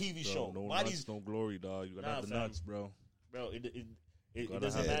like a TV Bro, show. no Why nuts, these, no glory, dog. You gotta Nah, have the fam. nuts, bro. bro? It Gotta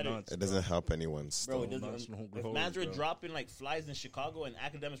doesn't have the matter. nuts, It doesn't help anyone. Still. Bro, it doesn't. nuts, no If glory, mans were bro. dropping like flies in Chicago and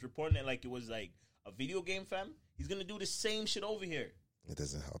academics reporting it like it was like a video game, fam, he's gonna do the same shit over here. It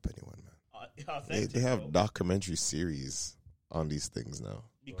doesn't help anyone, man. authentic. They have bro. documentary series on these things now.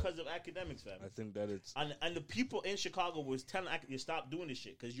 Because of academics, fam. I think that it's And the people in Chicago was telling you stop doing this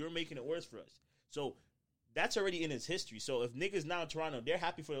shit because you're making it worse for us. So that's already in its history. So if niggas now in Toronto, they're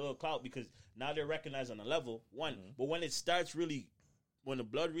happy for a little clout because now they're recognized on a level one. But when it starts really, when the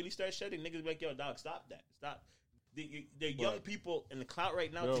blood really starts shedding, niggas be like, yo, dog, stop that. Stop. They're young people, and the clout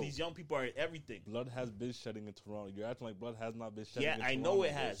right now Bro, to these young people are everything. blood has been shedding in Toronto. You're acting like blood has not been shedding. Yeah, in I Toronto, know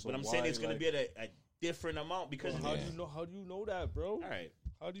it bro. has, So but I'm saying why, it's going to be at a different amount because How do you know? How do you know that, bro? all right,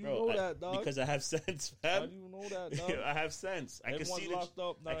 How do you bro, know that, dog? because I have sense, How fam. do you know that, dog? I have sense. I can Everyone's see locked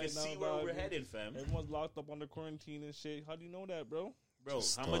up. I can right see now, where dog. we're headed, fam. Everyone's locked up under quarantine and shit. How do you know that, bro? Bro,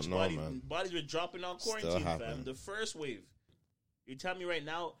 Just how don't much know, bodies man. bodies were dropping on Still quarantine, fam? happening. The first wave. You tell me right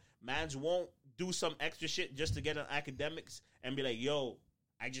now, mans won't do some extra shit just to get on academics and be like, yo,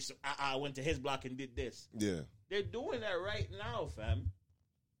 I went to his block and did this. Yeah. They're doing that right now, fam.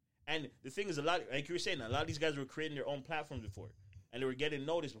 And the thing is, a lot, like you were saying, a lot of these guys were creating their own platforms before, and they were getting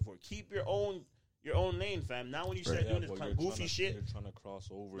noticed before. Keep your own lane, fam. Now when you start doing this but kind you're of goofy trying to- shit, You're trying to cross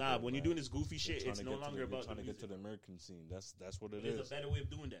over. nah, though, when you're man. doing this goofy You're shit, trying it's to no get to longer the- about You're trying the to get to music. the American scene. That's what it There's is. a better way of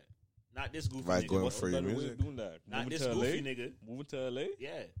doing that. Not this goofy Right, nigga. going bro. for Better your way music. of doing that. Not Moving this to goofy LA. nigga. Moving to LA.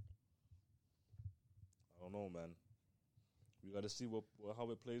 Yeah. I don't know, man. We got to see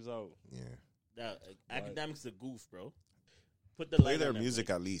how it plays out. Yeah. That academics a goof, bro. Put the Play light their on that music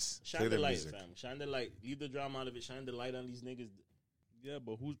place. at least. Shine Play the their light, music. fam. Shine the light. Leave the drama out of it. Shine the light on these niggas. Yeah,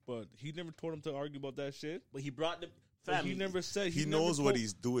 but he never told him to argue about that shit. But he brought the But fam. he never said He never knows what told-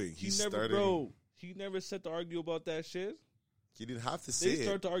 he's doing. He He's never, starting. bro. He never said to argue about that shit. He didn't have to say They it.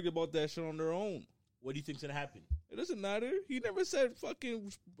 start to argue about that shit on their own. What do you think's gonna happen? It doesn't matter. He never said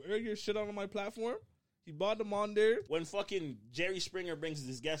fucking air your shit out on my platform. He bought them on there. When fucking Jerry Springer brings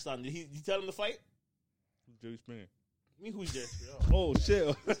his guest on, did he tell him to fight? Jerry Springer. I mean, who's Jerry Springer? Oh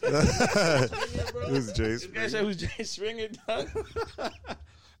shit! Who's Jay This guy said who's Jerry Springer, dog?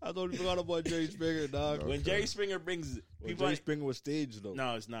 I totally forgot about Jerry Springer, dog. When Jerry Springer brings Well, people, Jerry Springer was staged though.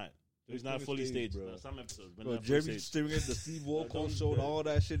 no, it's not. It's Jerry not fully Springer staged, staged, bro. bro. Some episodes, but Bro, not fully Jerry staged. Springer, the Steve Wilkos don't- show, and all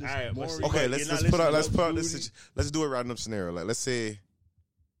that shit is All right, but boring. see- Okay, You're let's not put out listening to this. Let's do a random scenario. Like, let's say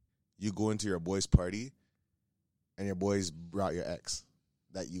you go into your boy's party, and your boys brought your ex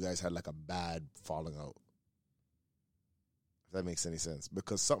that you guys had like a bad falling out. If that makes any sense,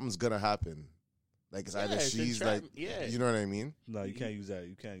 because something's gonna happen. Like it's either Yeah, it's a she's trap. like, Yeah. you know what I mean, No, you can't use that.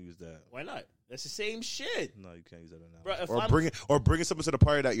 You can't use that. Why not? That's the same shit, No, you can't use that right now. bro. If or I'm bringing someone to the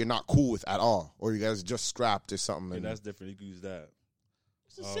party that you're not cool with at all, or you guys just scrapped or something. Yeah, And that's different. You can use that.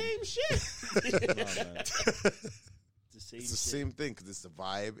 it's the same shit. Nah, man. It's the same. it's the shit. same thing because it's the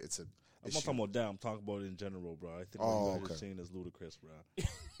vibe. It's a. I'm not issue. talking about that. I'm talking about it in general, bro. I think Oh, what you guys okay. are saying is ludicrous, bro. I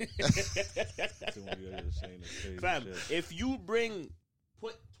think what you guys are saying is crazy Fam, shit. if you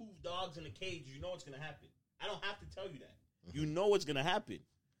put two dogs in a cage, you know what's gonna happen. I don't have to tell you that. You know what's gonna happen.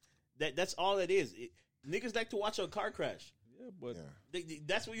 That's all it is. Niggas like to watch a car crash. Yeah, but Yeah.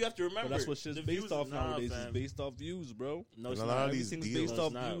 That's what you have to remember. that's what shit's The based views- off nah, nowadays. fam. It's based off views, bro. No, And it's a lot not. of these Everything's deals- based No, off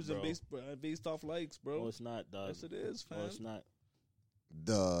it's not, views bro. and based off likes, bro. No, it's not, dog. Yes, it is, fam. No, it's not.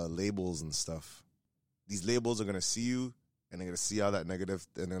 The labels and stuff. These labels are gonna see you, and they're gonna see all that negative,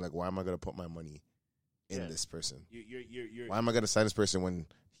 and they're like, "Why am I gonna put my money in Yeah. this person? You're Why am I gonna sign this person when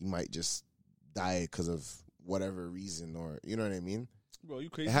he might just die because of whatever reason, or you know what I mean? Bro, you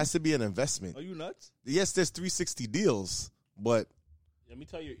It crazy? has to be an investment. Are you nuts? Yes, there's 360 deals, but Let me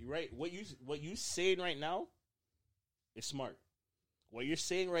tell you, you're right. What you saying right now is smart. What you're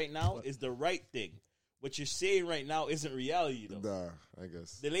saying right now is the right thing. What you're saying right now isn't reality, though. I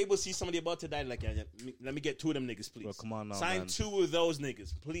guess. The label sees somebody about to die, like, yeah, let me get two of them niggas, please. Bro, come on now, Sign man. two of those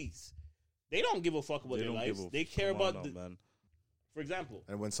niggas, please. They don't give a fuck about They their don't lives. give a They care come on about now, the. man. For example,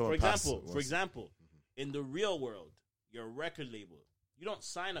 And when someone passes, for example, in the real world, your record label, you don't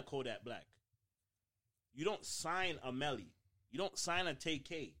sign a Kodak Black. You don't sign a Melly. You don't sign a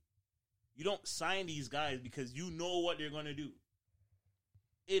TK. You don't sign these guys because you know what they're going to do.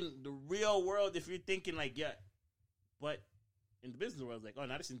 In the real world, if you're thinking like, yeah, but in the business world, it's like, oh,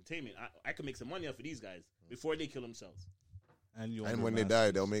 now this is entertainment. I can make some money off of these guys before they kill themselves. And you own and their when they masters.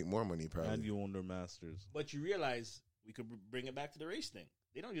 die, they'll make more money probably. And you own their masters. But you realize we could bring it back to the race thing.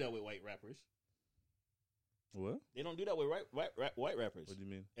 They don't do that with white rappers. What? They don't do that with white rappers. What do you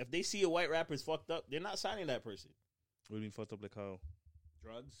mean? If they see a white rapper's fucked up, they're not signing that person. What do you mean fucked up like how?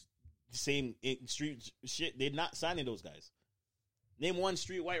 Drugs, same street shit. They're not signing those guys. Name one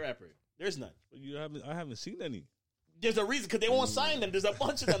street white rapper. There's none. I haven't seen any. There's a reason because they won't sign them. There's a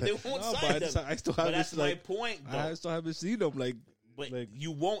bunch of them. They won't No, sign but them. I still But haven't that's my point, though. I still haven't seen them. But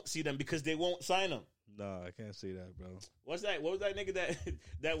you won't see them because they won't sign them. Nah, I can't say that, bro. What's that? What was that nigga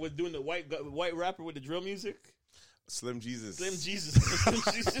that was doing the white rapper with the drill music? Slim Jesus. Slim Jesus. Slim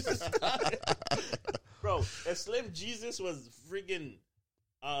Jesus. Bro, if Slim Jesus was freaking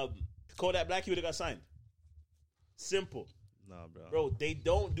Kodak Black, he would have got signed. Simple. Nah, bro. Bro, they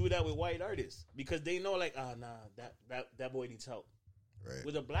don't do that with white artists because they know, like, that boy needs help. Right.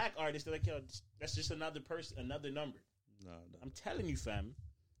 With a black artist, they're like, yo, that's just another person, another number. Nah. I'm telling you, fam.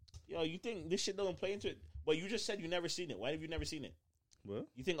 Yo, you think this shit don't play into it? But you just said you never seen it. Why have you never seen it? What?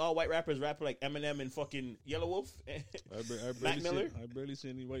 You think all white rappers rap like Eminem and fucking Yellow Wolf? Mac Miller? I barely see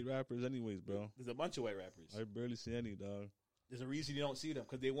any white rappers anyways, bro. There's a bunch of white rappers. I barely see any, dog. There's a reason you don't see them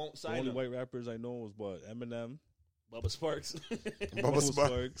because they won't The sign only them. white rappers I know is what? Eminem, Bubba Sparks. Bubba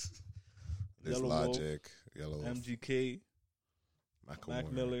Sparks. There's Yellow Logic, Yellow Wolf, MGK, Macklemore,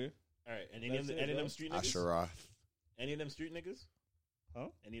 Mac Miller. All right, and That's any it, of them bro. street niggas? Asheroth. Any of them street niggas? Huh?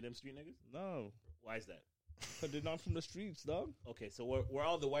 Any of them street niggas? No, Why is that? because they're not from the streets, dog. Okay, so we're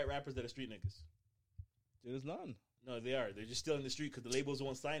all the white rappers that are street niggas. There's none. No, they are. They're just still in the street because the labels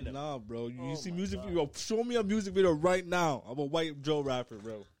won't sign them. Nah, bro. You Oh see my music God. video? Show me a music video right now of a white Joe rapper,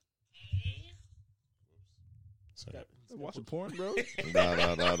 bro. Sorry. Watching porn, bro. Nah.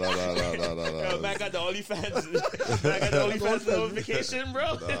 Yo, man got the OnlyFans. Man got the OnlyFans notification,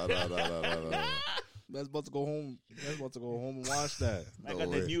 bro. Nah. Man's about to go home. Man's about to go home and watch that. Man No got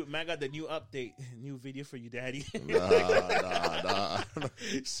way. the new update, new video for you, daddy. Nah.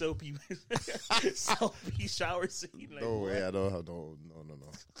 soapy shower scene. Like, No way. what? I don't have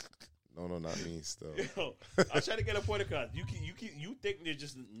no, not me. Still, Yo, I'm trying to get a point across. You think there's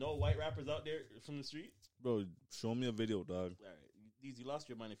just no white rappers out there from the street? Bro, show me a video, dog. All right, you lost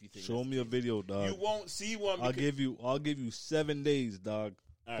your mind if you think. Show that's me the a case. video, dog. You won't see one. I'll Because, give you 7 days, dog.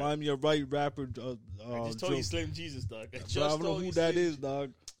 all right. Find me a right rapper. I just told Joe. you Slim Jesus, dog. I just Bro, I don't know told who you that Slim- is,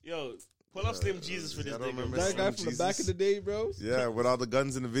 dog. Yo, pull up Slim Jesus for I this don't nigga. remember That Slim guy from the back of Jesus. the day, bro. yeah, with all the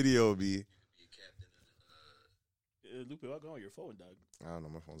guns in the video, be. Lupe, what's going on with your phone, dog? I don't know.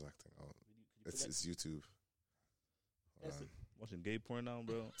 My phone's acting out. It's YouTube. Hold That's on. Watching gay porn now,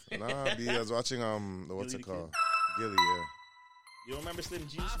 bro. Nah, B, I was watching the what's Gilly it the called? Gilly, yeah. You don't remember Slim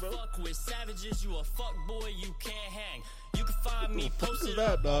Jesus, I bro? fuck with savages, you a fuck boy, you can't hang. You can find me What is posted that,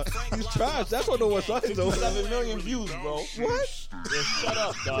 up dog? on Frank He's Block trash. with That's my what no one fucking signs though. 7 million views, bro. What? Yo, shut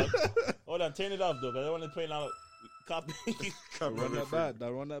up, dog. Hold on, turn it off, dog. I don't want to play now. Copy. Run that back,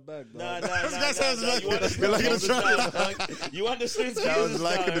 dog. Run that back, dog. Nah. That sounds You want like the you're like gonna Slim try. Jesus style, dog? You want the Slim Jesus I was style,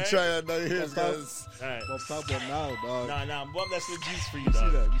 liking to right? try that. Now here's guys. All right. Well, top one now, dog. Nah, I'm bump that Slim Jesus for you, You see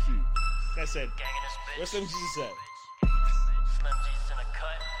dog. that? You see? Like I said, gang in this bitch. where's Slim Jesus at? Slim Jesus in a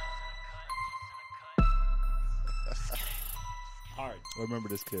cut. Hard. I remember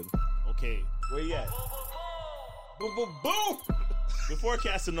this kid. Okay. Where you at? Boom, boom, boom! Before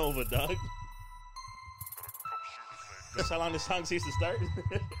Casanova, dog. That's how long this song takes to start?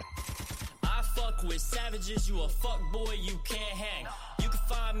 I fuck with savages, you a fuck boy, you can't hang. You can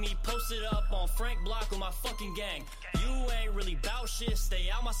find me posted up on Frank Block with my fucking gang. You ain't really bout shit, stay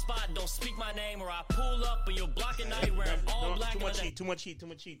out my spot, don't speak my name, or I pull up and you'll block it night wearing all No, black. too much and heat, too much heat, too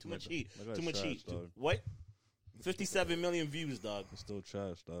much heat, too much heat, My guy's too much trash, heat. dog. What? 57 million views, dog. It's still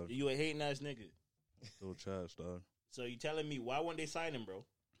trash, dog. You a hating ass nigga. Still trash, dog. So you telling me why won't they sign him, bro?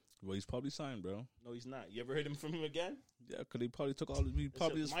 Well, he's probably signed, bro. No, he's not. You ever heard him from him again? Yeah, because he probably took all. He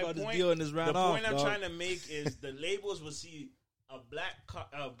probably just my got his point- deal and just ran The off. point I'm dog. trying to make is the labels will see a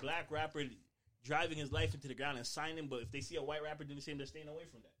black rapper driving his life into the ground and sign him, but if they see a white rapper doing the same, they're staying away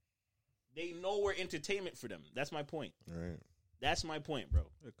from that. They know we're entertainment for them. That's my point. Right. That's my point, bro.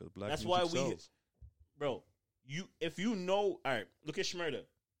 Yeah, 'cause black That's music why sells. Bro, if you know, all right, look at Shmurda.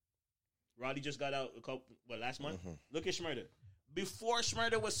 Roddy just got out last month? Look at Shmurda. Before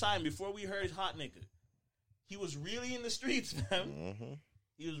Shmurda was signed, before we heard Hot Nigga, he was really in the streets, man.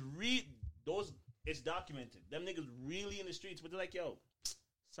 He was it's documented. Them niggas really in the streets, but they're like, yo,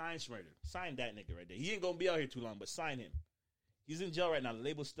 sign Shmurda. Sign that nigga right there. He ain't gonna be out here too long, but sign him. He's in jail right now. The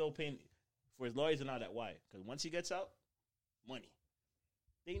label's still paying for his lawyers and all that. Why? Because once he gets out, money.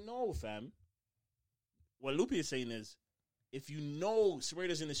 They know, fam. What Lupe is saying is, if you know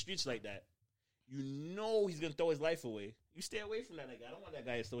Shmurda's in the streets like that, you know he's gonna throw his life away. You stay away from that nigga. I don't want that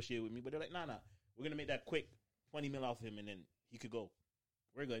guy associated with me. But they're like, nah. We're gonna make that quick 20 mil off him, and then he could go.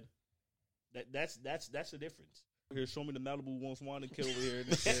 We're good. That's the difference. Here, show me the Malibu Most Wanted kid over here.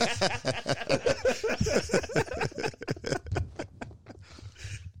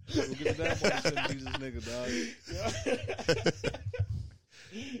 Go get the damn money, Slim Jesus nigga, dog.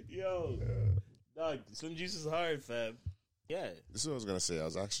 Yo, dog, Slim Jesus is hard, fam. Yeah, This is what I was gonna say. I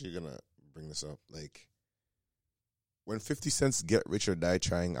was actually gonna bring this up. Like when 50 Cent's "Get Rich or Die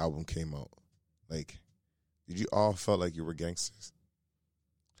Trying" album came out, like Did you all felt like you were gangsters?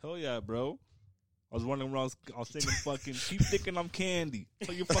 Hell yeah, bro. I was running around, I was singing fucking, keep thinking I'm candy.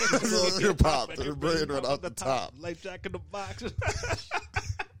 So you fucking Your pop, like the your brain brain right out the top. like Jack in the Box.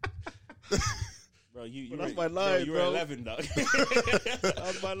 Bro, you But that's were, my line, you bro. were 11, dog.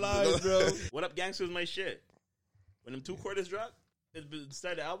 That's my life, bro. What Up Gangster was my shit. When them 2 quarters dropped, it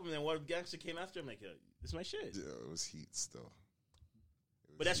started the album, and then What Up Gangster came after. I'm like, yo, this is my shit. Yeah, it was heat still.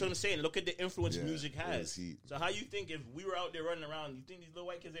 But that's what I'm saying. Look at the influence Yeah, music it was has. heat. So how you think if we were out there running around, you think these little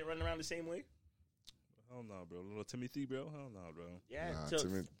white kids ain't running around the same way? Hell no, bro. Little Timothy, bro. Hell no, bro. Yeah.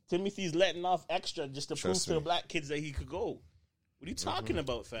 Nah, Timothy's letting off extra just to prove Trust to the me. black kids that he could go. What are you talking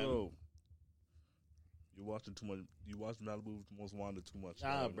about, fam? Bro, you're watching too much. You watch Malibu Most Wanted too much.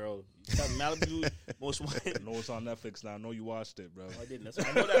 Nah, bro. You tell Malibu Most I Wanted. know it's on Netflix now. I know you watched it, bro. I didn't.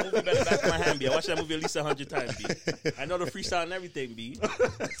 I know that movie better back in my hand, B. I watched that movie at least 100 times, B. I know the freestyle and everything, B.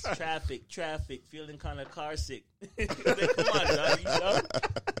 Traffic, feeling kind of car sick. Like, come on, dog. You know?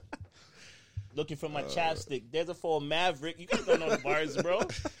 Looking for my chapstick. There's a full Maverick. You guys don't know the bars, bro.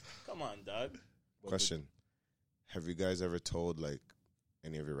 Come on, dog. Question: have you guys ever told like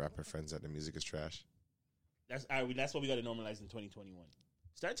any of your rapper friends that the music is trash? That's what we got to normalize in 2021.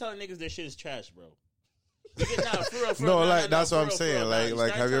 Start telling niggas their shit is trash, bro. For real, No, real, like, that's for what I'm real, saying. for real, Like, nah.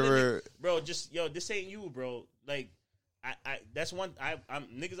 like, Start have you telling ever? niggas, bro, just this ain't you, bro. Like, I that's one. I'm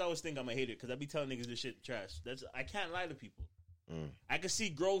niggas always think I'm a hater because I be telling niggas this shit trash. I can't lie to people. I can see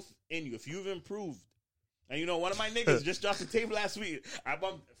growth in you if you've improved. And you know, one of my niggas just dropped the tape last week. I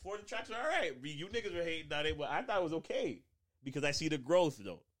bumped 40 tracks. All right, you niggas were hating on it, but I thought it was okay because I see the growth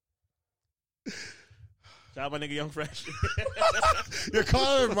though. Shout out my nigga Young Fresh. You're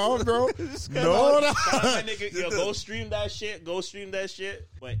calling him out, bro. No, Shout out my nigga. Yo, go stream that shit. Go stream that shit.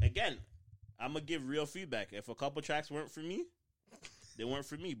 But again, I'm gonna give real feedback. If a couple tracks weren't for me, they weren't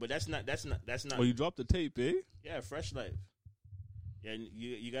for me. But that's not. Oh, you dropped the tape, eh? Yeah, Fresh Life. Yeah,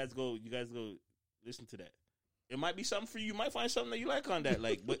 you guys go listen to that. It might be something for you. You might find something that you like on that.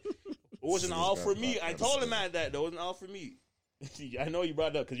 Like, but it wasn't all for me. I told him that it wasn't all for me. I know you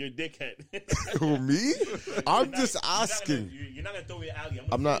brought it up because you're a dickhead. Who, me? I'm just asking. You're not gonna throw me an alley.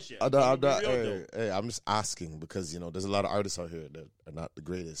 I'm not. I'm not. Real, Hey, I'm just asking because there's a lot of artists out here that are not the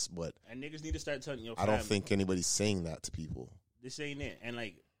greatest. But and niggas need to start telling you. I don't think anybody's saying that to people. This ain't it. And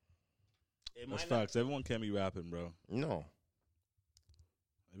like, That's facts. Everyone can't be rapping, bro. No.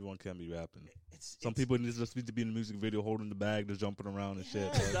 Everyone can't be rapping. Some people just need to be in the music video holding the bag, just jumping around and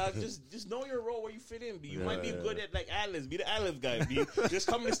shit. Yeah, dog, just know your role where you fit in. B. You might be good at like ad-libs. Be the ad-lib guy. B. Just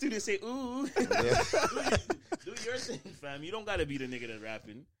come in the studio and say, ooh. do your thing, fam. You don't got to be the nigga that's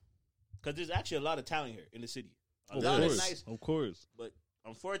rapping. Because there's actually a lot of talent here in the city. Of course. But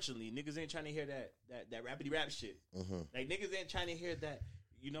unfortunately, niggas ain't trying to hear that rapidy rap shit. Like, niggas ain't trying to hear that,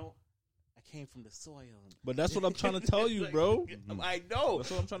 I came from the soil. But that's what I'm trying to tell you, like, bro. I know. That's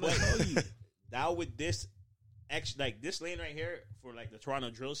what I'm trying to tell you. Now with this, this lane right here for like the Toronto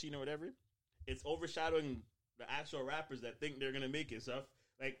drill scene or whatever, it's overshadowing the actual rappers that think they're gonna make it. So,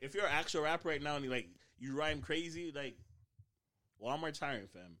 like, if you're an actual rapper right now and you rhyme crazy, like, Walmart's hiring,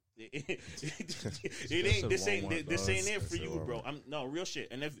 fam. This ain't it for you, bro. Real shit.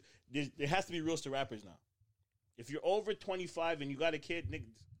 And if there has to be rules to rappers now. If you're over 25 and you got a kid, nigga,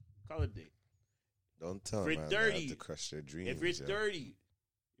 call it a day. Don't tell If them you're 30, to crush their dreams. If you're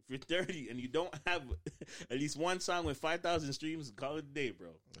 30 and you don't have at least one song with 5,000 streams, call it a day, bro.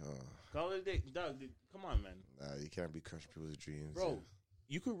 Call it a day. Dog, come on, man. Nah, you can't be crushing people's dreams. Bro,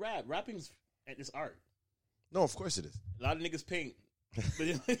 you could rap. Rapping's art. No, of course it is. A lot of niggas paint.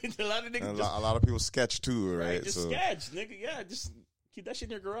 a lot of niggas a lot of people sketch too, right? Just sketch, nigga. Yeah, just keep that shit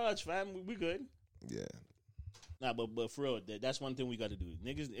in your garage, fam. We good. Yeah. Nah, but for real, that's one thing we got to do.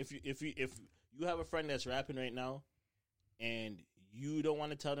 Niggas, if you have a friend that's rapping right now, and you don't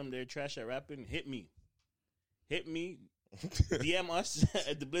want to tell them they're trash at rapping, hit me, DM us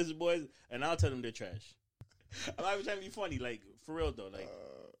at the Blizzard Boys, and I'll tell them they're trash. I'm not even trying to be funny, like for real though. Like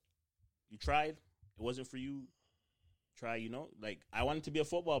you tried, it wasn't for you. Try, like I wanted to be a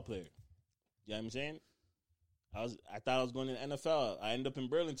football player. You know what I'm saying? I thought I was going to the NFL. I ended up in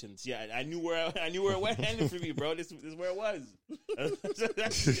Burlington. See, I knew where it went ended for me, bro. This is where it was.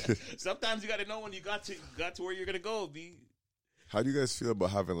 Sometimes you got to know when you got to where you're gonna go. B. How do you guys feel about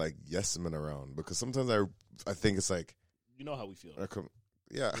having like yes men around? Because sometimes I think it's like how we feel.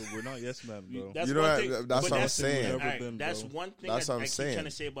 Yeah, we're not yes men, bro. That's what I'm saying. Right, that's one thing that's I what I'm keep saying. trying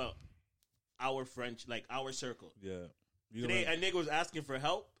to say about our friends, like our circle. Yeah. Today, a nigga was asking for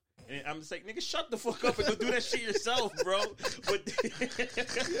help. And I'm just like, nigga, shut the fuck up and go do that shit yourself, bro. But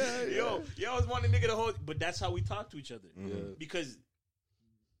you always want a nigga to hold. But that's how we talk to each other. Mm-hmm. Because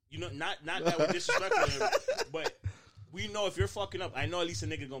You know, not that we're disrespectful, to him, but we know if you're fucking up, I know at least a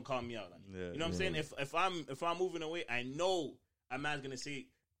nigga gonna call me out on it. Yeah, you know what I'm saying? If I'm moving away, I know a man's gonna say,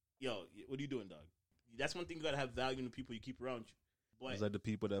 "Yo, what are you doing, dog?" That's one thing you gotta have value in the people you keep around you. But It's like the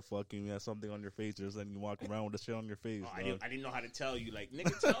people that fucking have something on your face, just letting you walk around with the shit on your face. I dog. didn't know how to tell you. Like,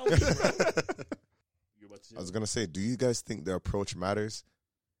 nigga, tell me, bro. You're about to say I was gonna say, do you guys think the approach matters?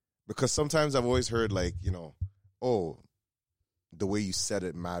 Because sometimes I've always heard like, you know, oh, the way you said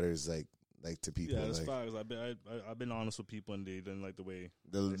it matters, like to people. Yeah, that's like, facts. I've been honest with people, and they didn't like the way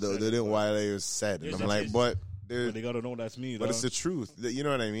they said it, didn't but- why they was said, and There's I'm a- like, there's- but they gotta know that's me. but dog. it's the truth. You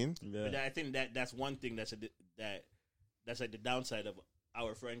know what I mean? Yeah. But I think that's one thing that's like the downside of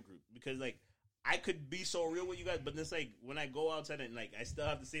our friend group, because like I could be so real with you guys, but it's like when I go outside and like I still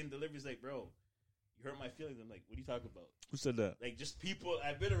have the same deliveries. Like, bro, you hurt my feelings. I'm like, what are you talking about? Who said that? Like, just people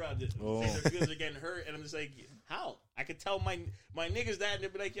I've been around it Oh. say their feelings are getting hurt, and I'm just like, how? I could tell my niggas that, and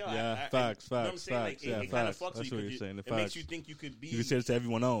they'd be like, yo, Yeah, you facts, know what I'm facts, saying? facts. Like, Yeah, it kind of facts. fucks That's with what you. you're saying, the It makes facts. you think you could be You can say it to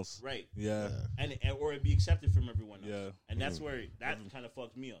everyone else. right, Yeah. and or it be accepted from everyone else. Yeah. And that's where that kind of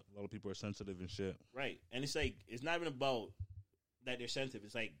fucks me up. A lot of people are sensitive and shit. Right. And it's like, it's not even about that they're sensitive.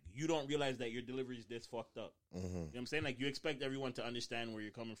 It's like, you don't realize that your delivery is this fucked up. Mm-hmm. You know what I'm saying? Like, you expect everyone to understand where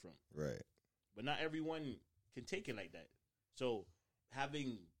you're coming from. Right. But not everyone can take it like that. So,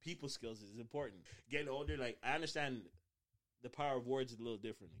 having people skills is important. Getting older, like, I understand the power of words a little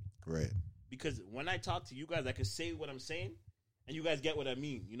differently. Right. Because when I talk to you guys, I can say what I'm saying, and you guys get what I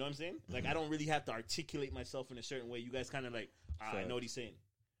mean. You know what I'm saying? Like, I don't really have to articulate myself in a certain way. You guys kind of like, I know what he's saying.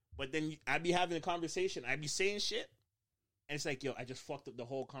 But then I'd be having a conversation. I'd be saying shit, and it's like, yo, I just fucked up the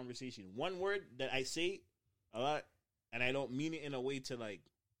whole conversation. One word that I say a lot, and I don't mean it in a way to, like,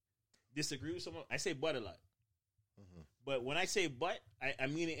 disagree with someone. I say but a lot. But when I say but, I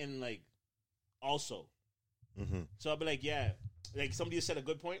mean it in, like, also. Mm-hmm. So I'll be like, yeah. Like, somebody just said a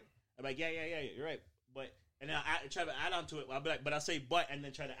good point. I'm like, yeah, you're right. But, and then I try to add on to it. I'll be like, but I'll say but, and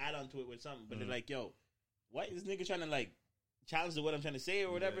then try to add on to it with something. But they're like, yo, what is this nigga trying to, like, challenge what I'm trying to say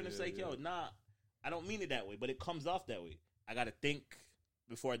or whatever? And it's like, yo, nah, I don't mean it that way. But it comes off that way. I got to think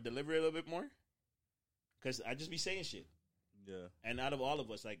before I deliver it a little bit more. Because I just be saying shit. Yeah. And out of all of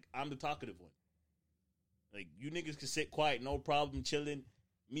us, like, I'm the talkative one. Like, you niggas can sit quiet, no problem, chilling.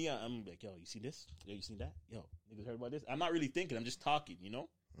 Me, I'm like, yo, you see this? Yo, you seen that? Yo, niggas heard about this? I'm not really thinking. I'm just talking, you know?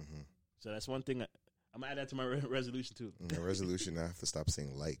 Mm-hmm. So that's one thing. I'm going to add that to my resolution, too. My resolution, I have to stop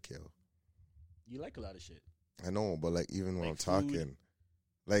saying like, yo. You like a lot of shit. I know, but like even when Like I'm food. talking,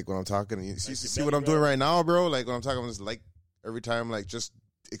 like when I'm talking, you see, your see belly what I'm doing rub. right now, bro? Like when I'm talking, I'm just like every time, like just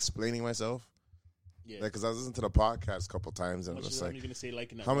explaining myself. Yeah. Like, cause I was listening to the podcast a couple times, and How much it's time like, you going to say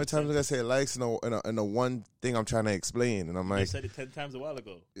like in that how many one times did I sentence? say likes in a one thing I'm trying to explain? And I'm I like, said it 10 times a while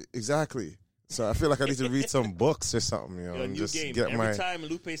ago. exactly. So I feel like I need to read some books or something, you know, Yo, and new just game. get Every my time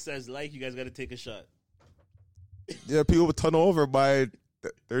Lupe says like, you guys got to take a shot. yeah. People will turn over by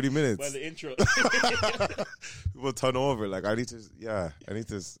 30 minutes. By the intro. People will turn over. Like I need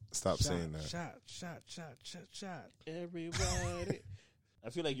to stop saying that. Shot. Everybody. I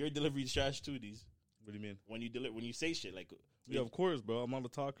feel like your delivery is trash too, these. What do you mean? When you say shit, like, Yeah, of course, bro. I'm not a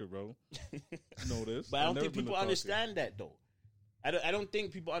talker, bro. You know this. but I I've don't never think been a people talker. understand that though. I don't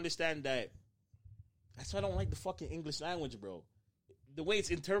think people understand that. That's why I don't like the fucking English language, bro. The way it's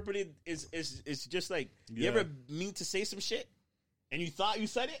interpreted is just like you Yeah. ever mean to say some shit and you thought you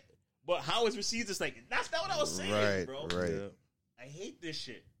said it, but how it's received is like that's not what I was saying, Right, bro. right. Yeah. I hate this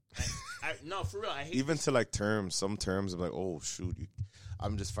shit. No, for real, I hate Even to like terms, some terms I'm like, oh shoot,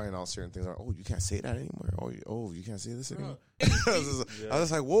 I'm just finding out certain things. Like, oh, you can't say that anymore. Oh, you can't say this anymore. I was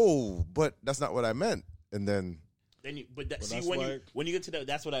just like, whoa, but that's not what I meant. And then, Then you, But see that's when you get to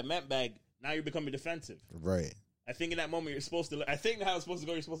that's what I meant bag. Now you're becoming defensive. right, I think in that moment you're supposed to. I think how it's supposed to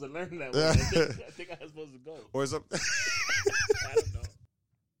go. You're supposed to learn that. Way. I think how it's supposed to go. or is it? I don't know.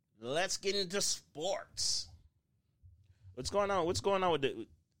 Let's get into sports. What's going on? What's going on with the?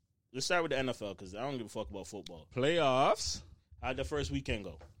 Let's start with the NFL because I don't give a fuck about football. Playoffs. How'd the first weekend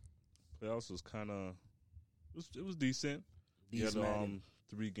go? Playoffs was kind of. It was decent. You had These man.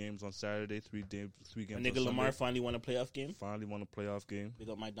 3 games on Saturday, 3 games. My on nigga Lamar Sunday. finally won a playoff game. Finally won a playoff game. Big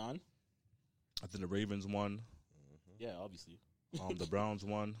up my Don. I think the Ravens won. Yeah, obviously. The Browns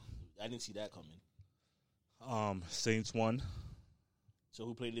won. I didn't see that coming. Saints won. So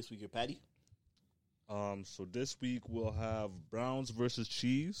who played this week? Your Patty? So this week we'll have Browns versus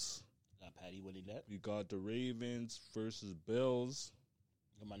Chiefs. Got Patty winning that. We got the Ravens versus Bills.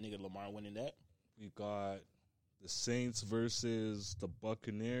 Got my nigga Lamar winning that. We got the Saints versus the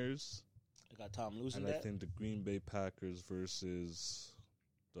Buccaneers. I got Tom losing And I that. think the Green Bay Packers versus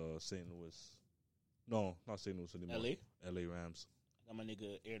the St. Louis. No, not St. Louis anymore. LA? LA Rams. I Got my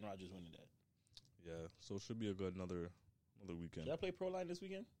nigga Aaron Rodgers winning that. Yeah, so it should be a good another weekend. Should I play Pro Line this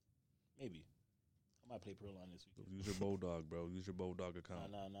weekend? Maybe. I might play Pro Line this weekend. Use your Bulldog, bro. Use your Bulldog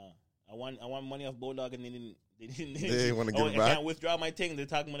account. Nah. I want money off Bulldog and they didn't They want to give it I back. can't withdraw my thing. They're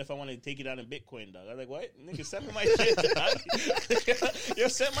talking about if I want to take it out in Bitcoin, dog. I was like, what? Nigga, send me my shit, dog. Yo,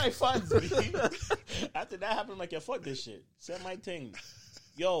 send my funds, B. After that happened, I'm like, yo, fuck this shit. Send my thing.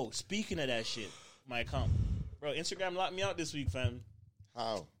 Yo, speaking of that shit, my account. Bro, Instagram locked me out this week, fam.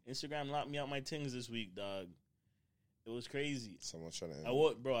 How? Instagram locked me out my things this week, dog. It was crazy. Someone's trying to. I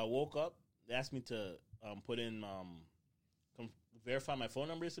woke up. They asked me to put in verify my phone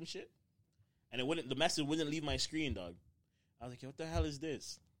number or some shit, and the message wouldn't leave my screen, dog. I was like, what the hell is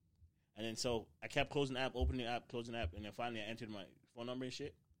this? And then so I kept closing the app, opening the app, closing the app, and then finally I entered my phone number and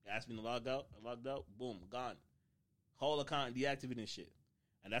shit. They asked me to log out. I logged out. Boom, gone. Whole account deactivated and shit.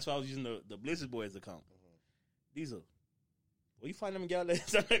 And that's why I was using the Blizzard Boys account. Diesel. Where you find them gals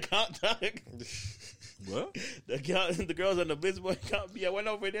that's on the account, dog? What? The girls on the Blizzard Boy account. Yeah, I went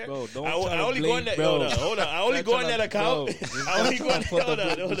over there. Bro, don't I try to only blame, go on that. bro. Hold on. I only go on that account. I only go on that.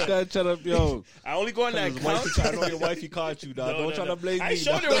 Hold on. Shut up, yo. I only go on that account. I know your wifey caught you, dog. Don't try to blame me. I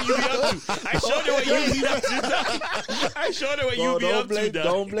showed her what you be up to. I showed her what you be up to, dog. I showed her what you be up to, dog.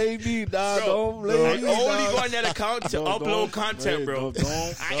 Don't blame me, dog. Bro, Don't blame me, I only dog. go on that account to upload content, bro.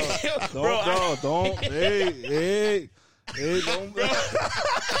 Don't. Hey, don't.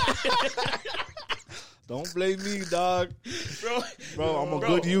 Don't blame me, dog. Bro, I'm a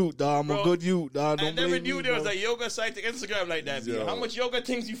good youth, dog. I'm a good youth, dog. Don't I never blame knew me, there was bro. a yoga site to Instagram like that, bro. Yo. How much yoga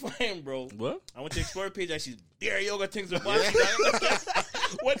things you find, bro? What? I went to Explore page. I see there yoga things with body.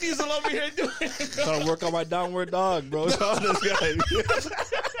 What Diesel over here doing? Trying to work on my downward dog, bro. This guy.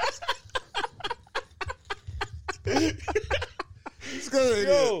 It's good.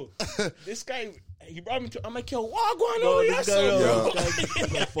 Yo, this guy, he brought me to. I'm like, yo, what going Bro, on this here, guy, son, bro? this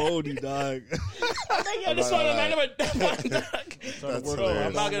guy's a phony, dog. I'm like, yo, this one, man, dog. Trying to That's work Bro, on my hilarious.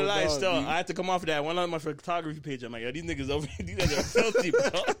 I'm not gonna lie, dog, still, B. I had to come off of that. I went on my photography page. I'm like, yo, these niggas over here, these niggas are filthy, bro.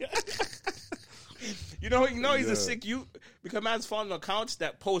 You know he's Yeah. a sick youth because man's following accounts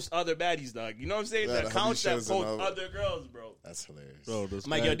that post other baddies, dog. You know what I'm saying? Yeah, The the accounts that shows and post all. other girls, bro. That's hilarious. Bro, this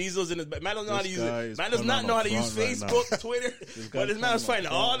I'm like, guy, yo, Diesel's in his. Man don't know how to This use guy it. is Man does putting not on know a how to use front right now. Facebook, Twitter, but this man's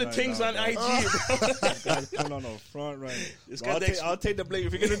finding all the things on IG, bro. This guy's putting on a front right. This Bro, guy's I'll take the blame.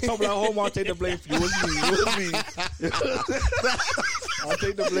 If you're getting in trouble at home, I'll take the blame for you. It was me. I'll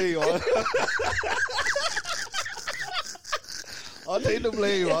take the blame.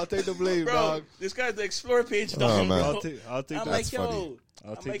 I'll take the blame, Bro, dog. this guy's the Explore page, dog. Oh, man. bro. I'll take I'm that. like, That's yo, funny.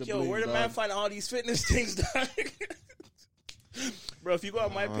 I'll I'm take like, the yo, blame, where the dog. man find all these fitness things, dog? Bro, if you go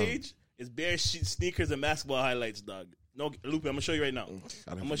on my page, it's bare sneakers and basketball highlights, dog. No, Lupe, I'm gonna show you right now.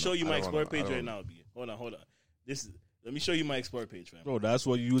 I'm gonna show you my Explore page right now, B. Hold on. Let me show you my Explore page, fam. Bro, that's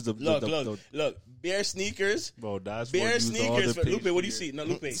what you use the Look, bare sneakers. Bro, that's Bare what you use the sneakers. other page Lupe, what do you for. see? No,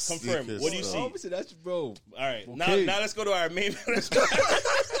 Lupe, confirm. Sneakers, What do you see? Obviously, that's bro. All right, Okay. now let's go to our main. Let's go.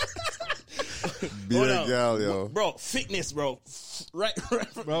 Be Hold a on. gal, yo. Bro, fitness, bro. Right,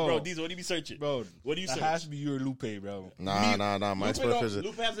 bro. Diesel, what do you be searching? Bro, What do you that search? has to be your Lupe, bro. Nah. My Lupe, Explore page.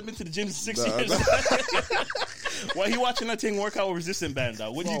 Lupe hasn't been to the gym in 6 Nah, years. Why he watching that thing workout with resistant band,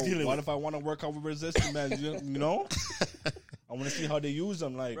 dog? What are you Bro, dealing what with? if I want to work out with resistance, man? You know? I want to see how they use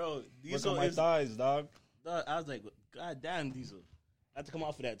them. Like, Bro, work Diesel on my is... thighs, dog. Dog, I was like, God damn, Diesel. I have to come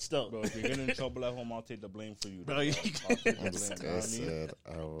off of that still. Bro, if you're getting in trouble at home, I'll take the blame for you. Bro, dog. you- I'll take the blame. This you know guy what I mean? said,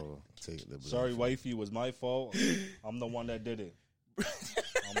 I will take the blame. Sorry, wifey, it was my fault. I'm the one that did it.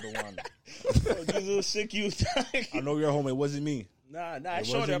 I'm the one. Bro, Diesel sick you. I know you're home. It wasn't me. Nah, I It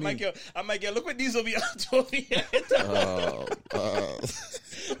showed her. wasn't me. I'm like, yo, look what Diesel be up to over here. Oh, What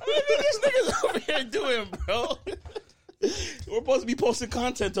this nigga's over here doing, bro? We're supposed to be posting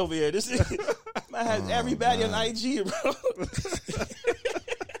content over here. This is man has everybody on IG, bro.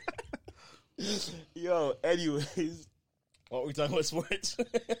 Yo, anyways, what we talking about sports?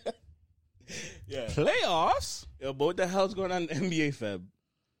 Yeah, Playoffs? yo, but what the hell's going on in the NBA, fam?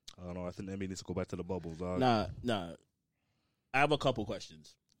 I don't know. I think the NBA needs to go back to the bubble, dog. Nah. I have a couple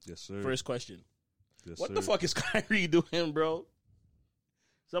questions. Yes, sir. First question: yes, what sir. the fuck is Kyrie doing, bro?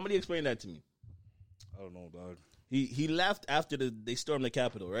 Somebody explain that to me. I don't know, dog. He left after they stormed the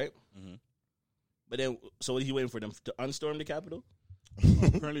Capitol, right? Mhm. But then, so what, he waiting for them to unstorm the Capitol?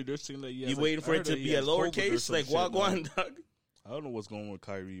 Apparently, they're saying that You waiting for it to be a lowercase, like Wagwan, dog? I don't know what's going on with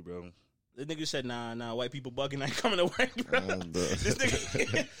Kyrie, bro. The nigga said, nah, white people bugging, I ain't coming to work, bro. This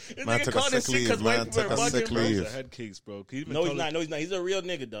nigga Man took a called it sick sick because leave, white man. people are Took a sick bugging, bro. leave. He's a head case, bro. No, he's not. He's a real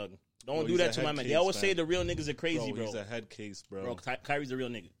nigga, dog. Don't Bro, do he's that a to my head man. case, They always man. say the real niggas are crazy, bro. He's a head case, bro. Bro, Kyrie's a real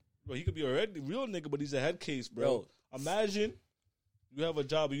nigga. Bro, he could be a real nigga, but he's a head case, bro. Bro. Imagine You have a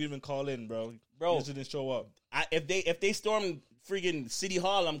job, but you didn't even call in, bro. Bro. You just didn't show up. If they storm friggin' City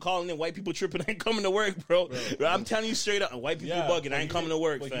Hall, I'm calling in. White people tripping. I ain't coming to work, bro. I'm telling you straight up. White people bugging. but I ain't coming to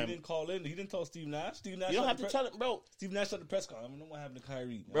work, but fam. he didn't call in. He didn't tell Steve Nash. Steve Nash. You don't have to tell him, bro. Steve Nash at the press conference. I don't know what happened to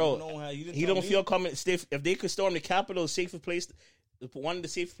Kyrie. Bro, he he don't feel coming. If they could storm the Capitol, safest place, one of the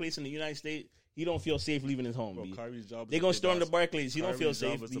safest places in the United States, he don't feel safe leaving his home. Bro, B. Kyrie's job. They gonna storm the Barclays. He don't feel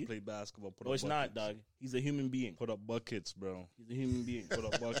safe. Job is to play basketball. No, it's not, dog. He's a human being. Put up buckets, bro. He's a human being. Put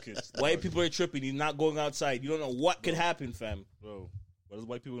up buckets. White people are tripping. He's not going outside. You don't know what could happen, fam. Bro, what is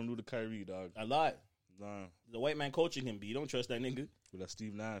white people gonna do to Kyrie, dog? A lot. Nah, The white man coaching him, B. You don't trust that nigga. with that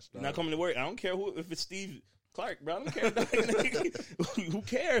Steve Nash, He's dog. not coming to work. I don't care if it's Steve Clark, bro. I don't care. dog. Who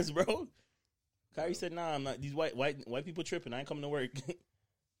cares, bro? Kyrie said, "Nah, I'm not. These white people tripping. I ain't coming to work.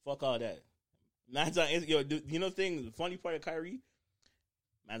 Fuck all that." Man's on yo, you know the thing. The funny part of Kyrie,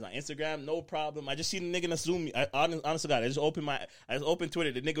 man's on Instagram, no problem. I just seen the nigga in a Zoom. Honest to God, I just opened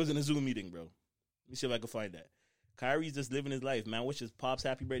Twitter. The nigga was in a Zoom meeting, bro. Let me see if I can find that. Kyrie's just living his life, man. Wish his pops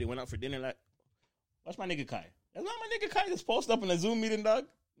happy birthday. Went out for dinner. Like, watch my nigga Kai. That's not my nigga Kai. Just post up in a Zoom meeting, dog.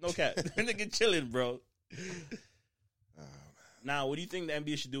 No cat. Nigga chilling, bro. Now, what do you think the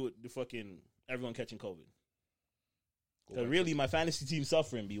NBA should do with the fucking everyone catching COVID? Because really, my fantasy team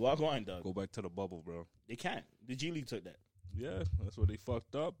suffering. B, walk on, dog. Go back to the bubble, bro. They can't. The G League took that. Yeah, that's where they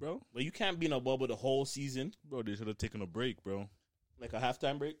fucked up, bro. But you can't be in a bubble the whole season, Bro, they should have taken a break, bro. like a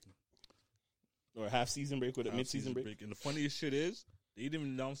halftime break or a half season break with a mid season break. And the funniest shit is, they didn't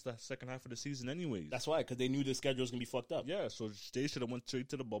even announce the second half of the season anyways. That's why, because they knew the schedule was gonna be fucked up. Yeah, so they should have went straight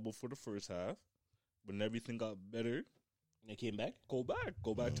to the bubble for the first half. When everything got better, And they came back. go back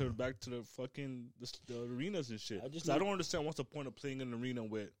to the fucking the arenas and shit. I I don't understand what's the point of playing in an arena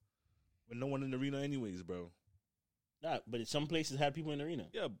with no one in the arena anyways, bro. Nah, but some places had people in the arena.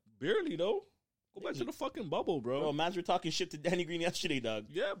 Yeah, barely though. Go back to the fucking bubble, bro. Bro, mans were talking shit to Danny Green yesterday, dog.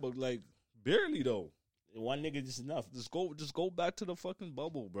 Yeah, but like barely though. One nigga just enough. Just go back to the fucking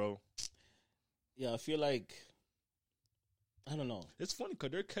bubble, bro. Yeah, I feel like, I don't know. It's funny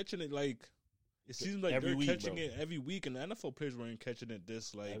because they're catching it like it seems like Every they're week, catching bro. it every week, and the NFL players weren't catching it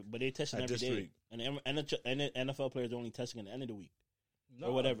this like. But they testing at every this day. rate. And the NFL players are only testing at the end of the week. No,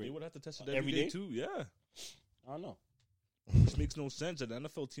 or whatever. They would have to test it Every every day day? too. Yeah, I don't know. which makes no sense. That the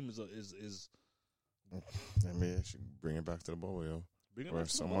NFL team is I mean, I should bring it back to the bubble, yo. bringing Or back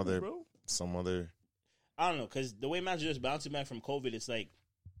to the some bubble, other- bro. Some other. I don't know, because the way man's just bouncing back from COVID, it's like,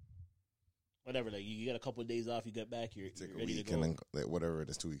 whatever. Like, you get a couple of days off, you get back, you're Take a ready to week go. and then like, whatever it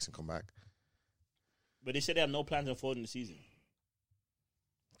is, 2 weeks and come back. But they said they have no plans on folding the season.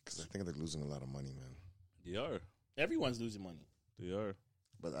 Because I think they're losing a lot of money, man. They are. Everyone's losing money. They are.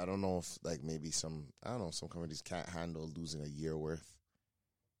 But I don't know if like maybe some companies can't handle losing a year worth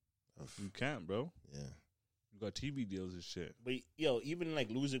of You can't, bro. yeah. You got TV deals and shit. But, even,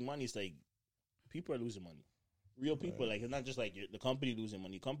 like, losing money, it's like, people are losing money. Real people. Like, it's not just like the company losing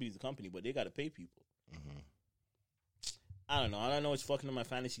money. Company's the company, but they got to pay people. Mm-hmm. I don't know. All I know is fucking up my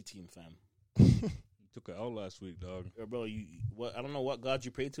fantasy team, fam. You took an L last week, dog. Bro, I don't know what God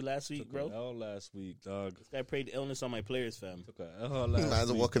you prayed to last week, Took bro. an L last week, dog. This guy prayed illness on my players, fam. Took an L last Might as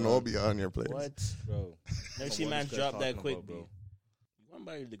well week, walk in dog. Obi on your players. What? Bro. Never What see is man this guy drop that talking quick, about, bro. bro. You want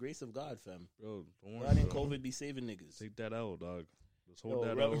by the grace of God, fam. Bro, don't God worry, and bro. COVID be saving niggas. Take that out, dog. Just Yo, hold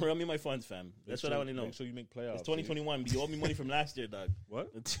that run, out. run me my funds, fam. That's what I want to know. Make sure you make playoffs. It's 2021, but you owe me money from last year, dog.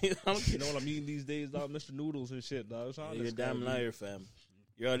 What? I don't You know what I'm eating these days, dog? Mr. Noodles and shit, dog. It's honest, You're a damn dog. liar, fam.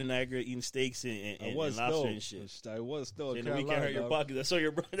 You're out in Niagara eating steaks and I was lobster still. and shit. I was still. And the weekend hurt your dog. pocket. That's why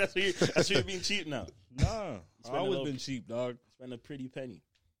you're being cheap now. Nah, I Spend a always little- been cheap, dog. Spend a pretty penny.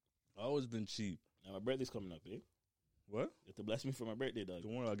 I always been cheap. Now my birthday's coming up, eh? You What? have to bless me for my birthday, dog.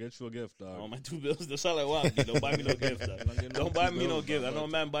 Don't worry, I'll get you a gift, I dog. want my 2 bills. That's all I want. Don't buy me no gift, dog. I'm not getting no Don't buy 2 me no bills, gift. dog. I know a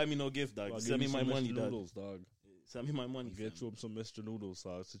man buy me no gift, dog. I'll Send me give you my some money, Mr. dog. Noodles, dog. Send me my money. Get fam. you some Mr. Noodles,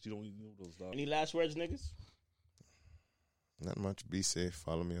 dog, since you don't eat noodles, dog. Any last words, niggas? Not much. Be safe.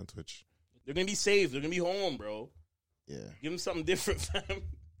 Follow me on Twitch. They're gonna be safe. They're gonna be home, bro. Yeah. Give them something different,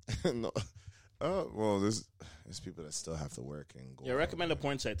 fam. No. Well, there's people that still have to work and go. Yeah, recommend a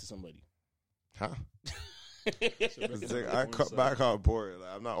porn site to somebody. Huh? It's It's like, I cut back on porn. Like,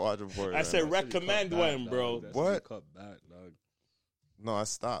 I'm not watching porn. I right said now. recommend one, bro. What? Cut back, dog. No, I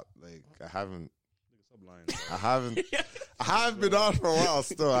stopped. Like I haven't. Nigga, stop lying, dog. I haven't. I have been on for a while.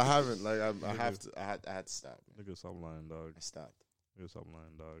 Still, I haven't. Like I have to. I had to stop. Nigga, stop lying, dog. I stopped. Nigga, stop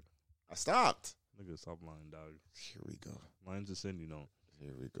lying, dog. I stopped. Nigga, stop lying, dog. Here we go. Lying's a sin, you know.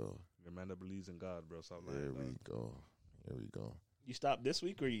 Here we go. You're a man that believes in God, bro. Stop lying, Here dog. we go. Here we go. You stop this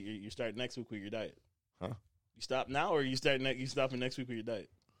week or you start next week with your diet? Huh? You stop now or you stopping next week with your diet?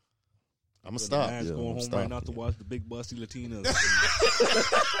 I'm gonna stop. Man's Yeah, going I'm home stop. right now to watch the big busty Latinas.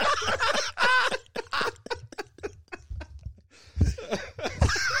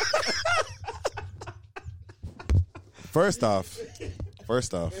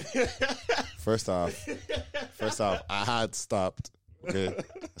 First off, I had stopped. Okay,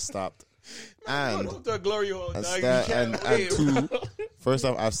 I stopped. And The glory hole, and, dog. You sta- can't and wait, two, bro. first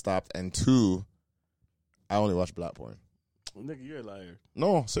off, I've stopped, and two, I only watch black porn. Nigga, you're a liar.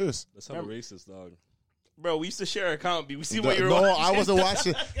 No, serious. That's how racist, dog. Bro, we used to share an account. We see what you're No, watching. I wasn't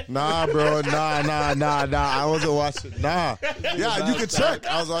watching. Nah, bro. Nah. I wasn't watching. Nah. Yeah, you can check.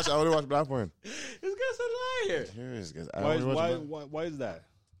 I only watch black porn. This guy's a liar. Here it is, guys. I only watch black- Why is that?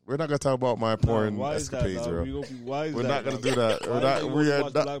 We're not gonna talk about my porn why is that, escapades, dog? bro. Why is We're that, not gonna dog? do that. Why We're is not. that you We only are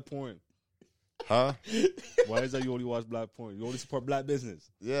watch not. black porn? Huh? Why is that you only watch black porn? You only support black business.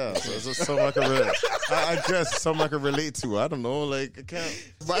 Yeah. So it's just something I can relate. I guess it's something I can relate to. I don't know. Like I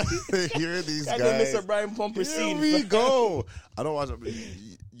can't. But hear these I guys. Mr. Brian Pumper Here scene. we go. I don't watch.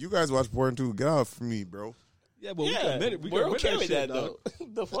 You guys watch porn too. Get off from me, bro. Yeah, but we Yeah, can admit it. we're okay with shit, that, dog. though.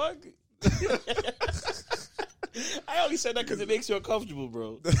 The fuck? I only said that because it makes you uncomfortable,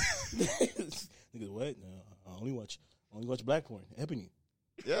 bro. Nigga, what? No, I only watch black porn. Ebony.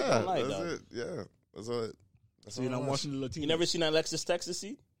 Yeah, Don't lie, that's dog. it. Yeah, that's it. That's So you're all I not watch. watching the Latino. You never seen that Lexus Texas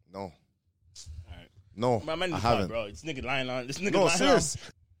scene? No. Alright. No, My man, I haven't. bro. This nigga lying on. This nigga No, lying serious.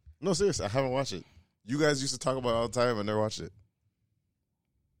 No, serious. I haven't watched it. You guys used to talk about it all the time. I never watched it.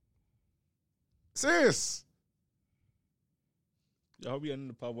 Serious. Y'all be ending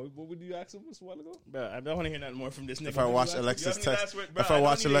the pod. What would you ask him a while ago? on. Bro, I don't want to hear nothing more from this nigga. If I watch You Alexis haven't even Texas, asked what- bro, if I don't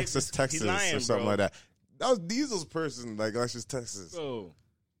watch need- Alexis he's Texas lying, or something bro. like that, that was Diesel's person, like Alexis Texas. Bro,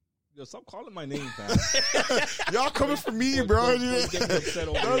 yo, stop calling my name, fam. Y'all coming for me, bro. Don't get me upset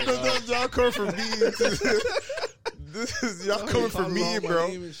over here, dog. Y'all coming for me. This is y'all coming for Calling me, out my bro.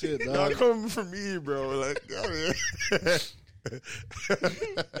 name and shit, Y'all dog. coming for me, bro. Like, I mean,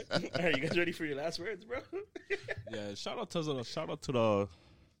 All right, you guys ready for your last words, bro? Yeah, shout out to the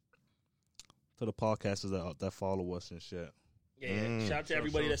podcasters that follow us and shit. Yeah. Shout out to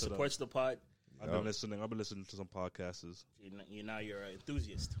everybody that supports the pod. I've been listening to some podcasters. Now you're an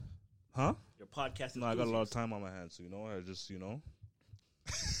enthusiast. Huh? You're a podcast enthusiast. No, I got a lot of time on my hands, so I just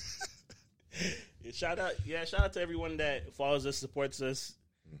Yeah, shout out to everyone that follows us, supports us.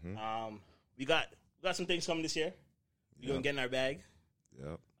 We got some things coming this year. We're gonna get in our bag.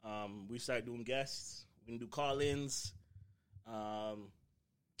 yep. We start doing guests. We're gonna do call-ins. And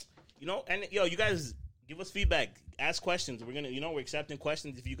you guys give us feedback. Ask questions. We're gonna, we're accepting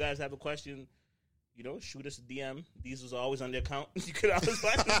questions. If you guys have a question, shoot us a DM. These was always on the account. You could always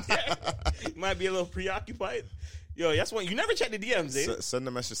find us there. You might be a little preoccupied. Yo, that's one. You never check the DMs, eh? Send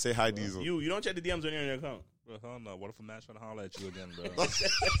a message. Say hi, Diesel. You don't check the DMs when you're on your account. Bro, hell no. What if a man's trying to holler at you again, bro?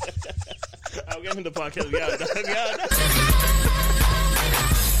 I'll get him the podcast. We out.